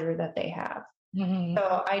exposure that they have.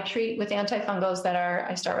 So I treat with antifungals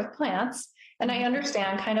I start with plants. And I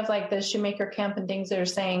understand kind of like the Shoemaker camp and things that are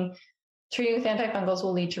saying, treating with antifungals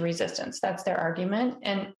will lead to resistance. That's their argument.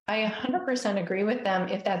 And I 100% agree with them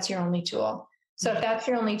if that's your only tool. So if that's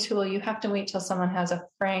your only tool, you have to wait till someone has a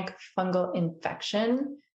frank fungal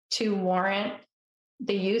infection to warrant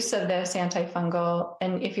the use of this antifungal.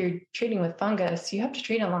 And if you're treating with fungus, you have to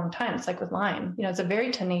treat a long time. It's like with Lyme, it's a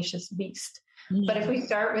very tenacious beast. But if we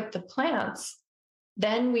start with the plants,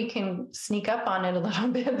 then we can sneak up on it a little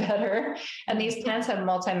bit better. And these plants have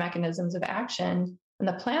multi-mechanisms of action. And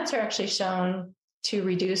the plants are actually shown to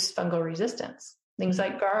reduce fungal resistance. Things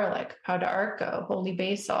like garlic, Pau d'Arco, holy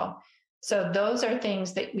basil. So those are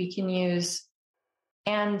things that we can use.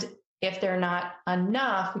 And if they're not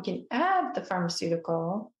enough, we can add the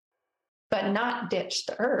pharmaceutical, but not ditch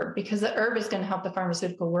the herb, because the herb is going to help the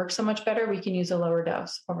pharmaceutical work so much better. We can use a lower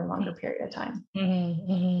dose over a longer period of time.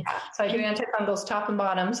 Yeah. So I do antifungals top and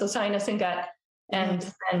bottom, so sinus and gut, and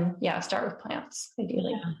then start with plants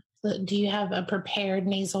ideally. Yeah. So do you have a prepared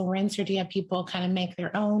nasal rinse, or do you have people kind of make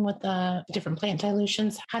their own with the different plant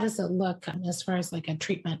dilutions? How does it look as far as like a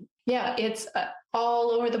treatment? Yeah, it's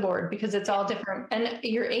all over the board because it's all different. And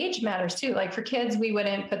your age matters too. Like for kids, we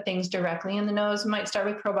wouldn't put things directly in the nose. We might start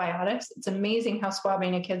with probiotics. It's amazing how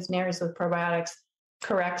swabbing a kid's nose with probiotics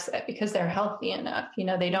corrects it because they're healthy enough.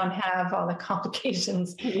 They don't have all the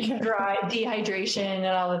complications, dry, dehydration, and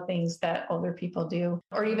all the things that older people do,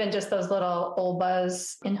 or even just those little old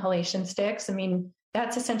buzz inhalation sticks. I mean,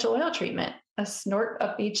 that's essential oil treatment. A snort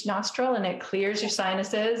up each nostril and it clears your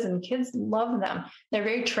sinuses, and kids love them. They're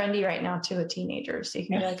very trendy right now too with teenagers. So you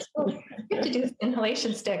can be like, oh, you have to do this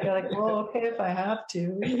inhalation stick. They're like, well, okay, if I have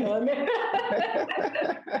to.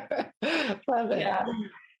 Love it. Yeah.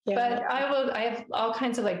 But I have all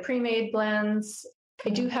kinds of like pre-made blends. I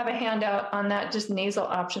do have a handout on that, just nasal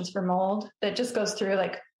options for mold that just goes through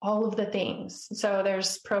like all of the things. So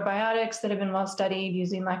there's probiotics that have been well studied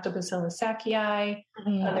using Lactobacillus sacchii.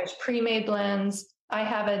 There's pre-made blends. I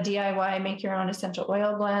have a DIY make your own essential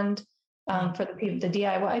oil blend for the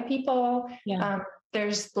DIY people.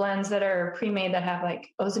 There's blends that are pre-made that have like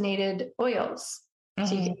ozonated oils.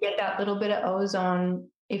 So you can get that little bit of ozone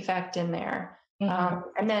effect in there.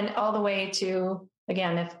 And then all the way to,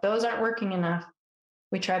 again, if those aren't working enough,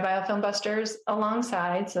 We try biofilm busters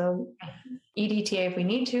alongside. So EDTA if we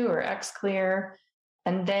need to, or X-Clear.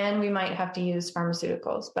 And then we might have to use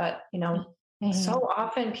pharmaceuticals. But, so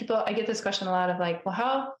often I get this question a lot of like, well,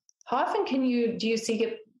 how often do you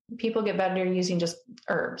see people get better using just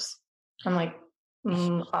herbs? I'm like,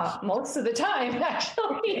 most of the time,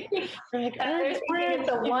 actually. Like, it's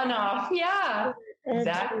a one-off. Yeah,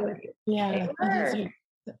 exactly. Yeah.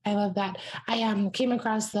 I love that. I came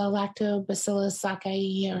across the Lactobacillus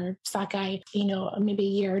Sakai, maybe a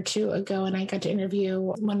year or two ago, and I got to interview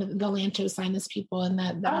one of the Lanto sinus people, and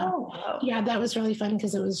that was really fun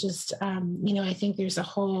because it was just, I think there's a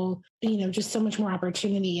whole, just so much more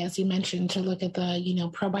opportunity, as you mentioned, to look at the,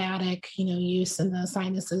 probiotic, use in the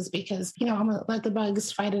sinuses because, I'm gonna let the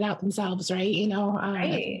bugs fight it out themselves, right?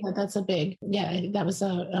 Right. That's a big, that was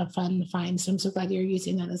a fun find. So I'm so glad you're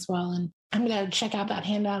using that as well. And I'm going to check out that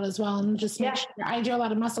handout as well and just make sure. I do a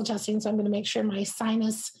lot of muscle testing, so I'm going to make sure my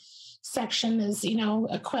sinus section is,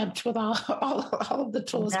 equipped with all of the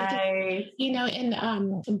tools. Nice.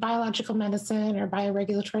 Because, in biological medicine or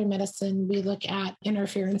bioregulatory medicine, we look at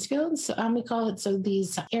interference fields. We call it, so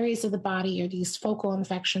these areas of the body or these focal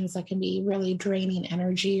infections that can be really draining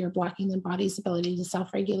energy or blocking the body's ability to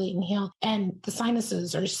self-regulate and heal. And the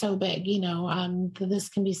sinuses are so big, this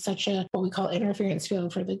can be such what we call interference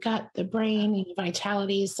field for the gut, the brain,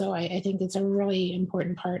 vitality. So I think it's a really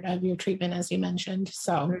important part of your treatment, as you mentioned.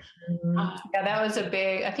 So that was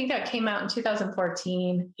I think that came out in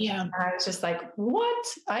 2014. Yeah. I was just like, what?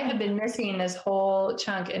 I have been missing this whole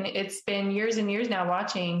chunk. And it's been years and years now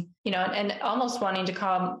watching, and almost wanting to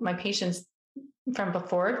call my patients from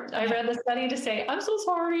before I read the study to say, I'm so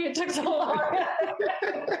sorry it took so long.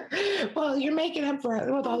 Well, you're making up for it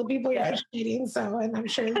with all the people you're educating. So, and I'm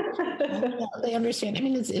sure they understand. I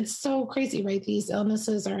mean, it's so crazy, right? These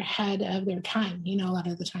illnesses are ahead of their time, a lot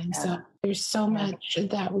of the time. Yeah. So there's so much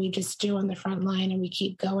that we just do on the front line and we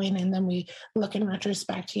keep going. And then we look in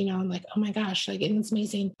retrospect, and like, oh my gosh, and it's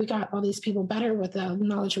amazing. We got all these people better with the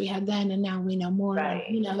knowledge we had then. And now we know more, right.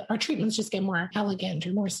 Our treatments just get more elegant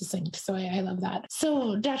or more succinct. So I love that.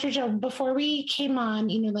 So Dr. Jill, before we came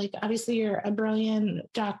on, obviously you're a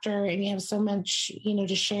brilliant doctor and you have so much,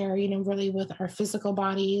 to share, really with our physical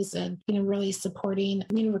bodies and, really supporting,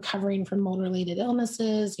 recovering from mold related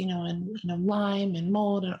illnesses, and, Lyme and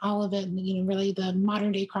mold and all of it. And, really the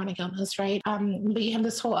modern day chronic illness, right? But you have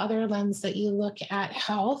this whole other lens that you look at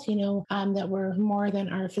health, that we're more than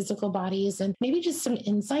our physical bodies, and maybe just some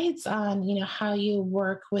insights on, how you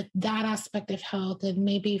work with that aspect of health. And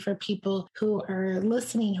maybe for people who are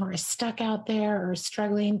listening, who are stuck out there or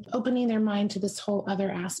struggling, opening their mind to this whole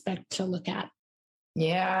other aspect to look at.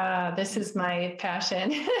 Yeah, this is my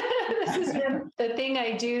passion. This has been the thing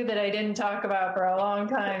I do that I didn't talk about for a long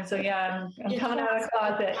time. So yeah, I'm coming out of the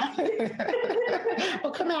closet.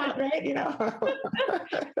 Well, come out, right?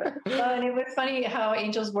 Well, and it was funny how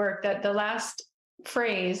angels work, that the last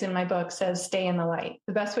phrase in my book says, stay in the light.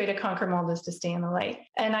 The best way to conquer mold is to stay in the light.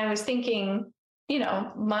 And I was thinking,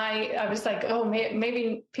 I was like, oh,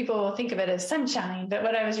 maybe people will think of it as sunshine. But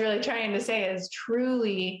what I was really trying to say is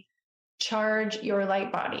truly charge your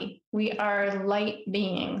light body. We are light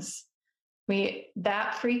beings.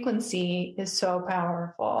 That frequency is so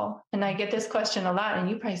powerful. And I get this question a lot, and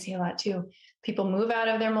you probably see a lot too. People move out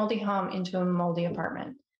of their moldy home into a moldy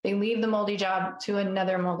apartment. They leave the moldy job to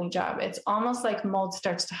another moldy job. It's almost like mold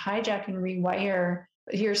starts to hijack and rewire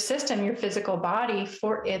your system, your physical body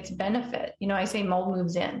for its benefit. I say mold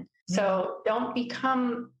moves in. So don't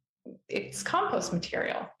become it's compost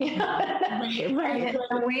material. Right.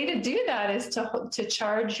 The way to do that is to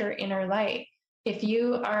charge your inner light. If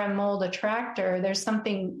you are a mold attractor, there's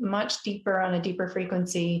something much deeper on a deeper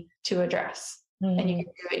frequency to address. And you can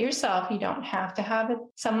do it yourself. You don't have to have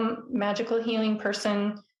some magical healing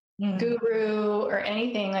person, guru or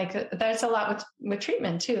anything. Like that's a lot with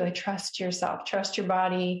treatment too. Like trust yourself, trust your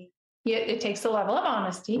body. It takes a level of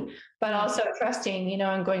honesty, but also trusting,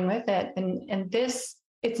 and going with it. And this,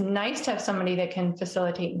 it's nice to have somebody that can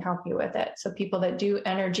facilitate and help you with it. So people that do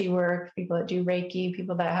energy work, people that do Reiki,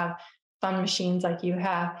 people that have fun machines like you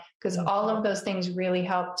have, because all of those things really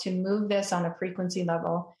help to move this on a frequency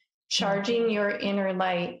level. Charging your inner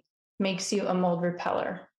light makes you a mold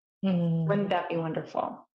repeller. Wouldn't that be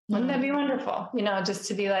wonderful? Wouldn't that be wonderful? Just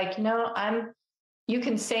to be like, you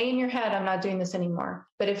can say in your head, I'm not doing this anymore.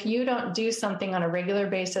 But if you don't do something on a regular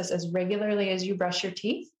basis, as regularly as you brush your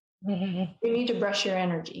teeth, you need to brush your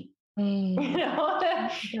energy. And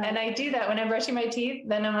I do that when I'm brushing my teeth.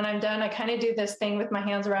 Then when I'm done, I kind of do this thing with my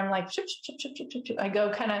hands where I'm like, ship, ship, ship, ship, ship, ship. I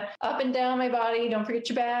go kind of up and down my body. Don't forget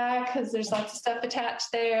your back, because there's lots of stuff attached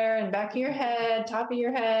there, and back of your head, top of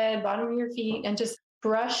your head, bottom of your feet, and just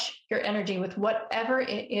brush your energy with whatever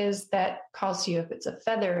it is that calls to you. If it's a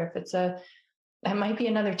feather, that might be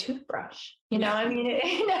another toothbrush. You know, I mean,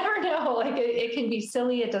 you never know. Like it can be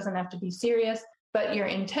silly. It doesn't have to be serious. But your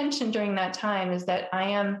intention during that time is that I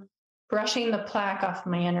am brushing the plaque off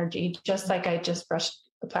my energy, just like I just brushed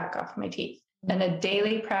the plaque off my teeth. And a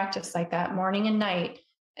daily practice like that, morning and night.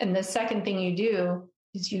 And the second thing you do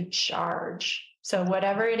is you charge. So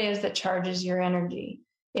whatever it is that charges your energy,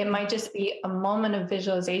 it might just be a moment of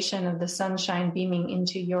visualization of the sunshine beaming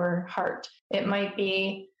into your heart. It might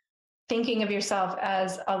be thinking of yourself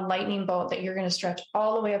as a lightning bolt that you're going to stretch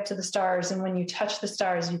all the way up to the stars. And when you touch the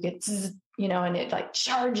stars, you get, you know, and it like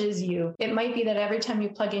charges you. It might be that every time you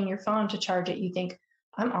plug in your phone to charge it, you think,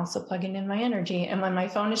 I'm also plugging in my energy. And when my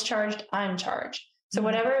phone is charged, I'm charged. So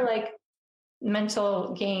whatever like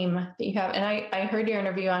mental game that you have. And I heard your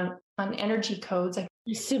interview on energy codes.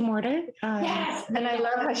 Sue Mortar. Yes. And I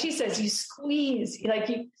love how she says you squeeze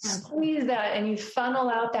that and you funnel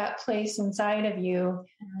out that place inside of you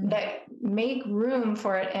that make room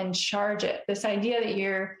for it and charge it. This idea that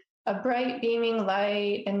you're a bright beaming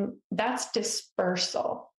light, and that's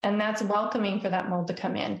dispersal. And that's welcoming for that mold to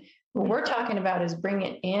come in. What we're talking about is bring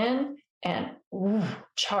it in and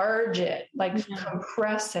charge it, like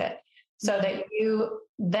compress it so that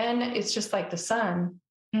then it's just like the sun.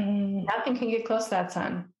 Nothing can get close to that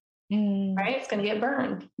sun, right? It's going to get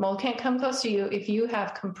burned. Mold can't come close to you if you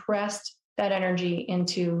have compressed that energy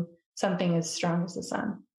into something as strong as the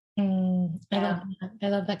sun. I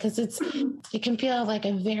love that because it can feel like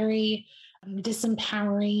a very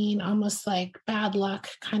disempowering, almost like bad luck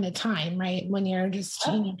kind of time, right? When you're just,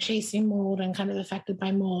 chasing mold and kind of affected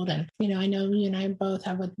by mold. And, I know you and I both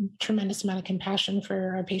have a tremendous amount of compassion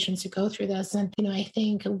for our patients who go through this. And, I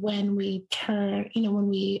think when we when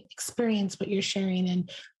we experience what you're sharing and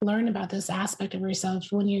learn about this aspect of yourself,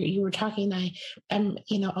 when you were talking, I'm,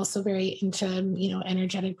 also very into,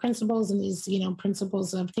 energetic principles and these,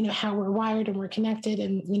 principles of, how we're wired and we're connected.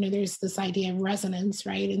 And, there's this idea of resonance,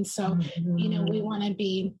 right? And so, we want to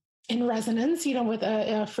be in resonance, with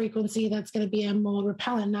a frequency that's going to be a mold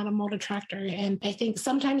repellent, not a mold attractor. And I think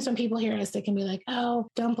sometimes when people hear us, they can be like, oh,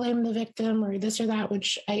 don't blame the victim or this or that,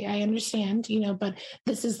 which I understand, but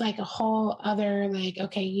this is like a whole other, like,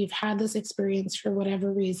 okay, you've had this experience for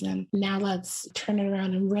whatever reason. Now let's turn it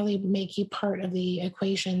around and really make you part of the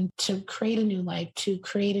equation to create a new life, to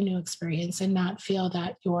create a new experience and not feel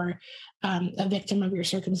that you're a victim of your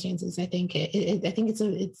circumstances. I think it's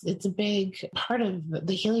a big part of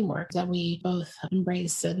the healing work that we both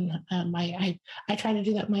embrace. And I try to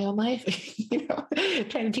do that in my own life,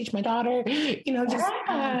 trying to teach my daughter, this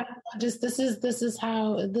is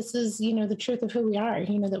the truth of who we are,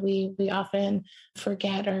 that we often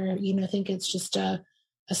forget or, think it's just a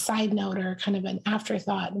side note or kind of an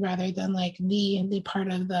afterthought rather than like the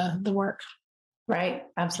part of the work. Right.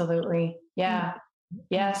 Absolutely. Yeah.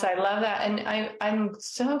 Yes, I love that. And I'm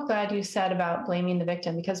so glad you said about blaming the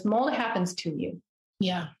victim because mold happens to you.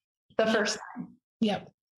 Yeah. The first time. Yep.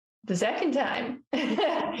 The second time.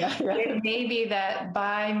 It may be that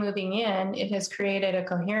by moving in, it has created a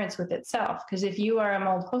coherence with itself. Because if you are a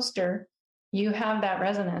mold hoster, you have that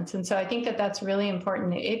resonance. And so I think that that's really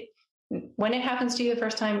important. When it happens to you the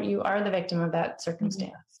first time, you are the victim of that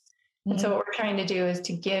circumstance. And so what we're trying to do is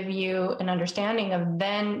to give you an understanding of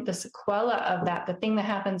then the sequela of that, the thing that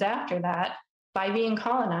happens after that. By being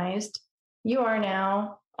colonized, you are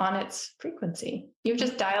now on its frequency. You've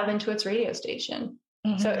just dialed into its radio station.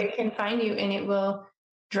 So it can find you and it will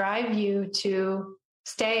drive you to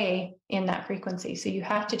stay in that frequency. So you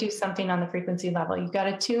have to do something on the frequency level. You've got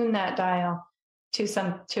to tune that dial to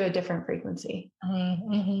a different frequency.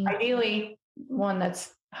 Ideally, one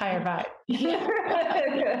that's higher vibe.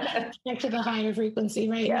 Connect to the higher frequency,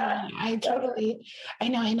 right? Yeah. I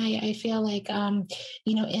know. And I feel like,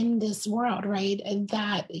 in this world, right,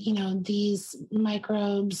 that, these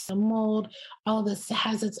microbes, the mold, all of this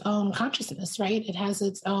has its own consciousness, right? It has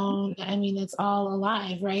its own, it's all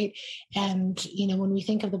alive, right? And, when we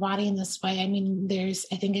think of the body in this way, there's,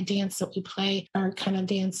 I think, a dance that we play or kind of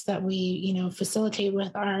dance that we, facilitate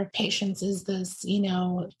with our patients is this,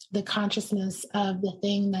 the consciousness of the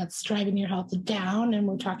thing that's driving your health down, and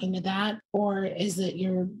we're talking to that, or is it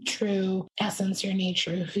your true essence, your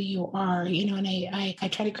nature, who you are, and I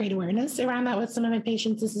try to create awareness around that with some of my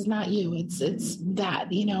patients. This is not you, it's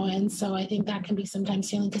that, and so I think that can be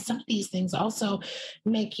sometimes healing because some of these things also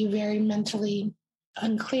make you very mentally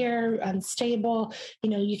unclear, unstable.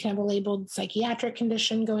 You can have a labeled psychiatric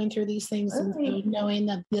condition going through these things. And so knowing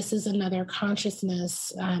that this is another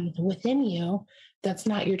consciousness within you that's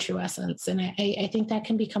not your true essence. And I think that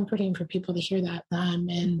can be comforting for people to hear that.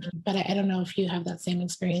 But I don't know if you have that same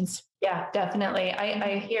experience. Yeah, definitely.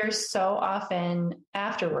 I hear so often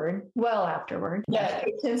afterward, that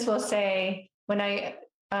patients will say, when I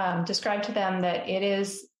describe to them that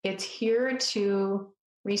it's here to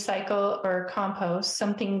recycle or compost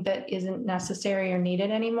something that isn't necessary or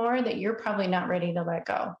needed anymore, that you're probably not ready to let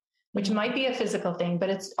go, which might be a physical thing,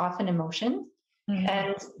 but it's often emotion.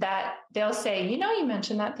 And that they'll say, you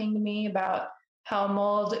mentioned that thing to me about how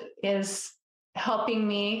mold is helping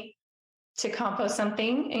me to compost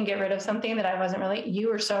something and get rid of something that I wasn't really, you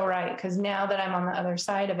were so right. Because now that I'm on the other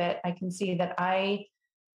side of it, I can see that I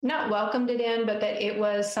not welcomed it in, but that it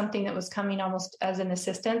was something that was coming almost as an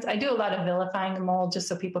assistance. I do a lot of vilifying the mold just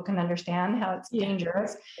so people can understand how it's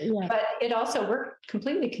dangerous, but we're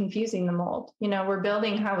completely confusing the mold. We're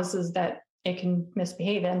building houses that it can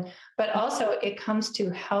misbehave in, but also it comes to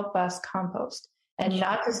help us compost and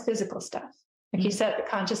not just physical stuff. Like you said, the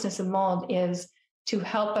consciousness of mold is to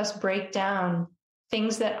help us break down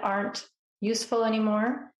things that aren't useful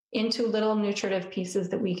anymore into little nutritive pieces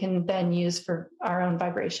that we can then use for our own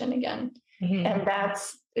vibration again. And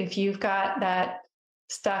that's, if you've got that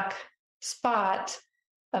stuck spot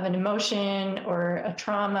of an emotion or a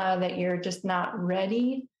trauma that you're just not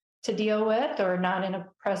ready to deal with, or not in a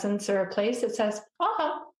presence or a place that says,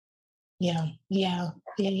 Yeah.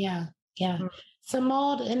 So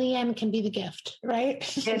mold in the end can be the gift, right?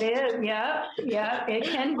 It is. Yeah, it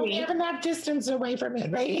can be. Even that distance away from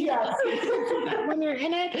it, right? Yes. When you're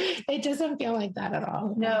in it, it doesn't feel like that at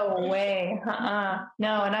all. No way. No.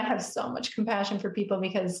 And I have so much compassion for people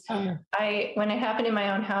because when it happened in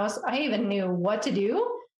my own house, I even knew what to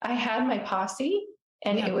do. I had my posse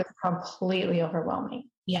and it was completely overwhelming.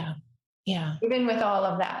 Yeah. Even with all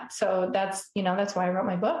of that. So that's why I wrote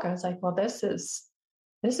my book. I was like, well, this is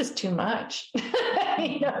too much.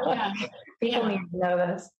 People need to know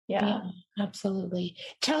this. Yeah, absolutely.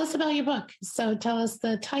 Tell us about your book. So tell us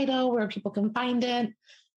the title, where people can find it.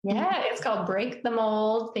 Yeah, it's called Break the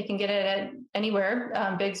Mold. They can get it at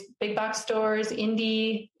anywhere, big box stores,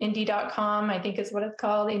 indie.com, I think is what it's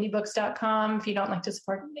called, indiebooks.com, if you don't like to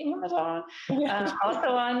support Amazon. Also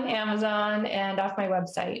on Amazon and off my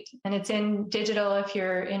website. And it's in digital if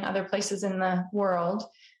you're in other places in the world.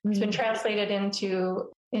 It's been translated into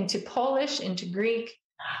Polish, into Greek,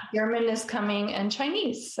 German is coming, and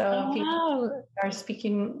Chinese. So if people are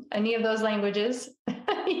speaking any of those languages,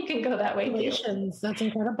 you can go that way too. That's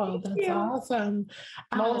incredible. That's awesome.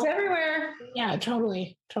 Molds everywhere. Yeah,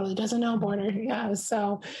 totally. Doesn't know border. Yeah.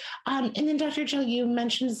 So, and then Dr. Jill, you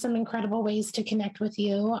mentioned some incredible ways to connect with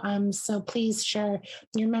you. So please share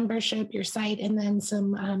your membership, your site, and then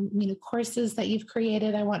some, courses that you've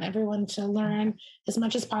created. I want everyone to learn as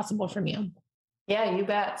much as possible from you. Yeah, you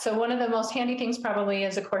bet. So one of the most handy things probably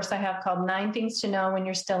is a course I have called 9 Things to Know When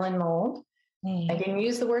You're Still in Mold. I didn't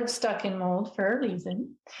use the word stuck in mold for a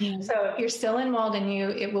reason. So if you're still in mold and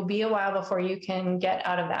it will be a while before you can get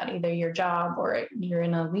out of that, either your job or you're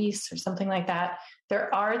in a lease or something like that.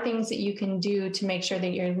 There are things that you can do to make sure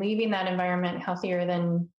that you're leaving that environment healthier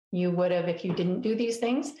than you would have if you didn't do these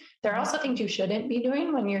things. There are also things you shouldn't be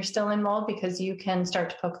doing when you're still in mold, because you can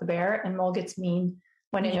start to poke the bear, and mold gets mean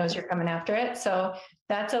when it knows you're coming after it. So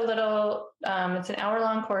that's a little, it's an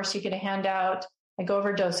hour-long course. You get a handout. I go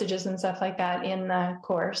over dosages and stuff like that in the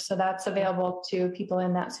course. So that's available to people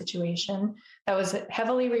in that situation. That was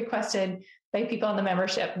heavily requested by people in the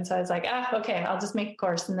membership. And so I was like, okay, I'll just make a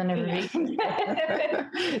course and then everybody can get it.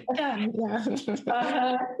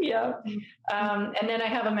 And then I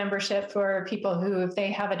have a membership for people who, if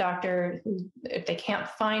they have a doctor, if they can't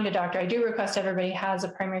find a doctor, I do request everybody has a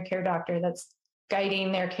primary care doctor that's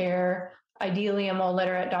guiding their care, ideally a mold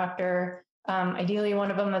literate doctor, ideally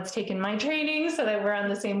one of them that's taken my training so that we're on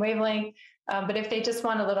the same wavelength. But if they just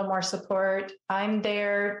want a little more support, I'm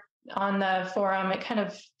there on the forum. It kind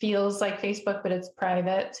of feels like Facebook, but it's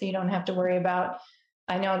private, so you don't have to worry about,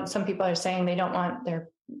 I know some people are saying they don't want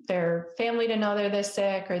their family to know they're this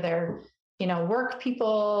sick, or their work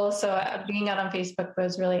people. So being out on Facebook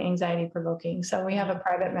was really anxiety provoking. So we have a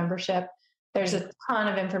private membership. There's a ton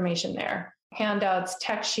of information there. Handouts,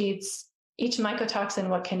 tech sheets, each mycotoxin,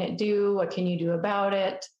 what can it do? What can you do about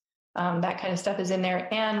it? That kind of stuff is in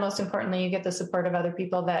there. And most importantly, you get the support of other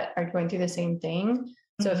people that are going through the same thing.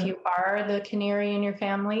 So if you are the canary in your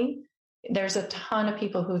family, there's a ton of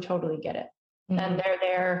people who totally get it. And they're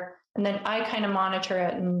there. And then I kind of monitor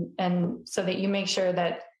it. And so that you make sure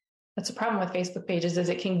that that's a problem with Facebook pages, is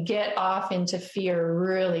it can get off into fear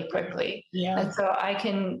really quickly. And so I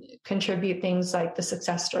can contribute things like the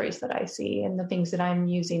success stories that I see and the things that I'm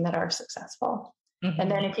using that are successful. And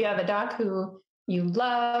then if you have a doc who you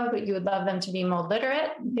love, but you would love them to be mold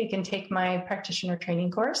literate, they can take my practitioner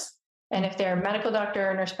training course. And if they're a medical doctor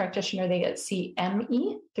or nurse practitioner, they get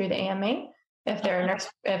CME through the AMA. If they're a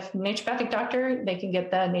naturopathic doctor, they can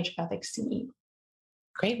get the naturopathic CE.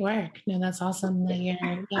 Great work. No, that's awesome that you're,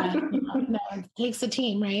 it takes a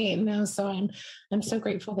team, right? So I'm so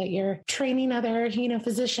grateful that you're training other,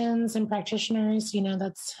 physicians and practitioners.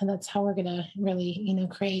 That's how we're going to really,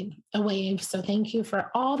 create a wave. So thank you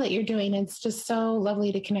for all that you're doing. It's just so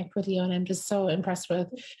lovely to connect with you. And I'm just so impressed with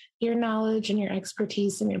your knowledge and your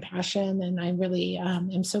expertise and your passion. And I really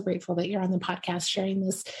am so grateful that you're on the podcast sharing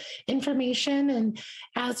this information. And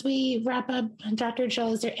as we wrap up, Dr.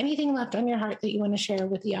 Jill, is there anything left on your heart that you want to share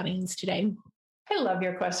with the audience today? I love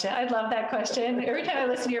your question. I love that question. Every time I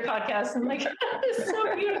listen to your podcast, I'm like, it's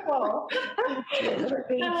so beautiful.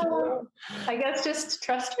 I guess just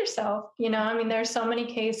trust yourself. There's so many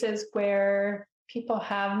cases where people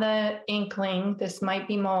have the inkling this might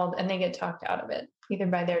be mold and they get talked out of it, either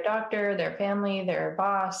by their doctor, their family, their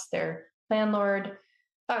boss, their landlord.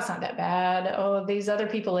 Oh, it's not that bad. Oh, these other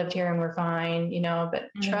people lived here and we're fine, but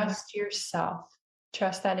trust yourself.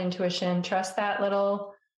 Trust that intuition. Trust that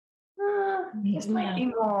little, this might be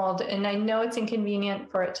mold. And I know it's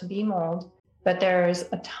inconvenient for it to be mold, but there's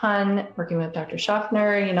a ton, working with Dr.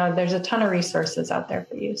 Schaffner, there's a ton of resources out there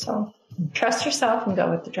for you. So trust yourself and go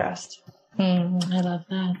with the trust. I love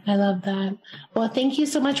that. Well, thank you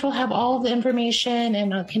so much. We'll have all of the information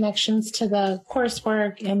and connections to the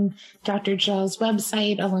coursework and Dr. Jill's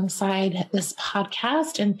website alongside this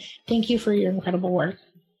podcast. And thank you for your incredible work.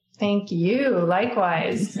 Thank you.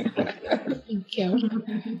 Likewise. Thank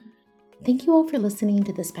you. Thank you all for listening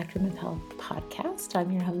to the Spectrum of Health podcast.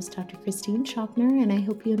 I'm your host, Dr. Christine Schaffner, and I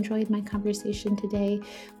hope you enjoyed my conversation today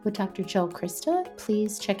with Dr. Jill Crista.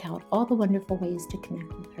 Please check out all the wonderful ways to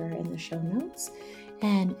connect with her in the show notes.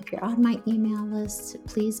 And if you're on my email list,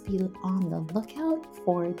 please be on the lookout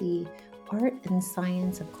for the Art and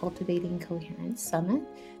Science of Cultivating Coherence Summit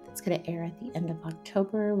that's going to air at the end of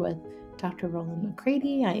October with Dr. Roland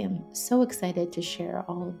McCready. I am so excited to share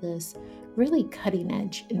all of this really cutting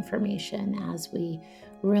edge information as we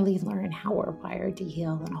really learn how we're wired to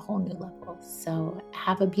heal on a whole new level. So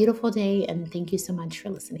have a beautiful day, and thank you so much for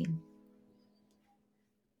listening.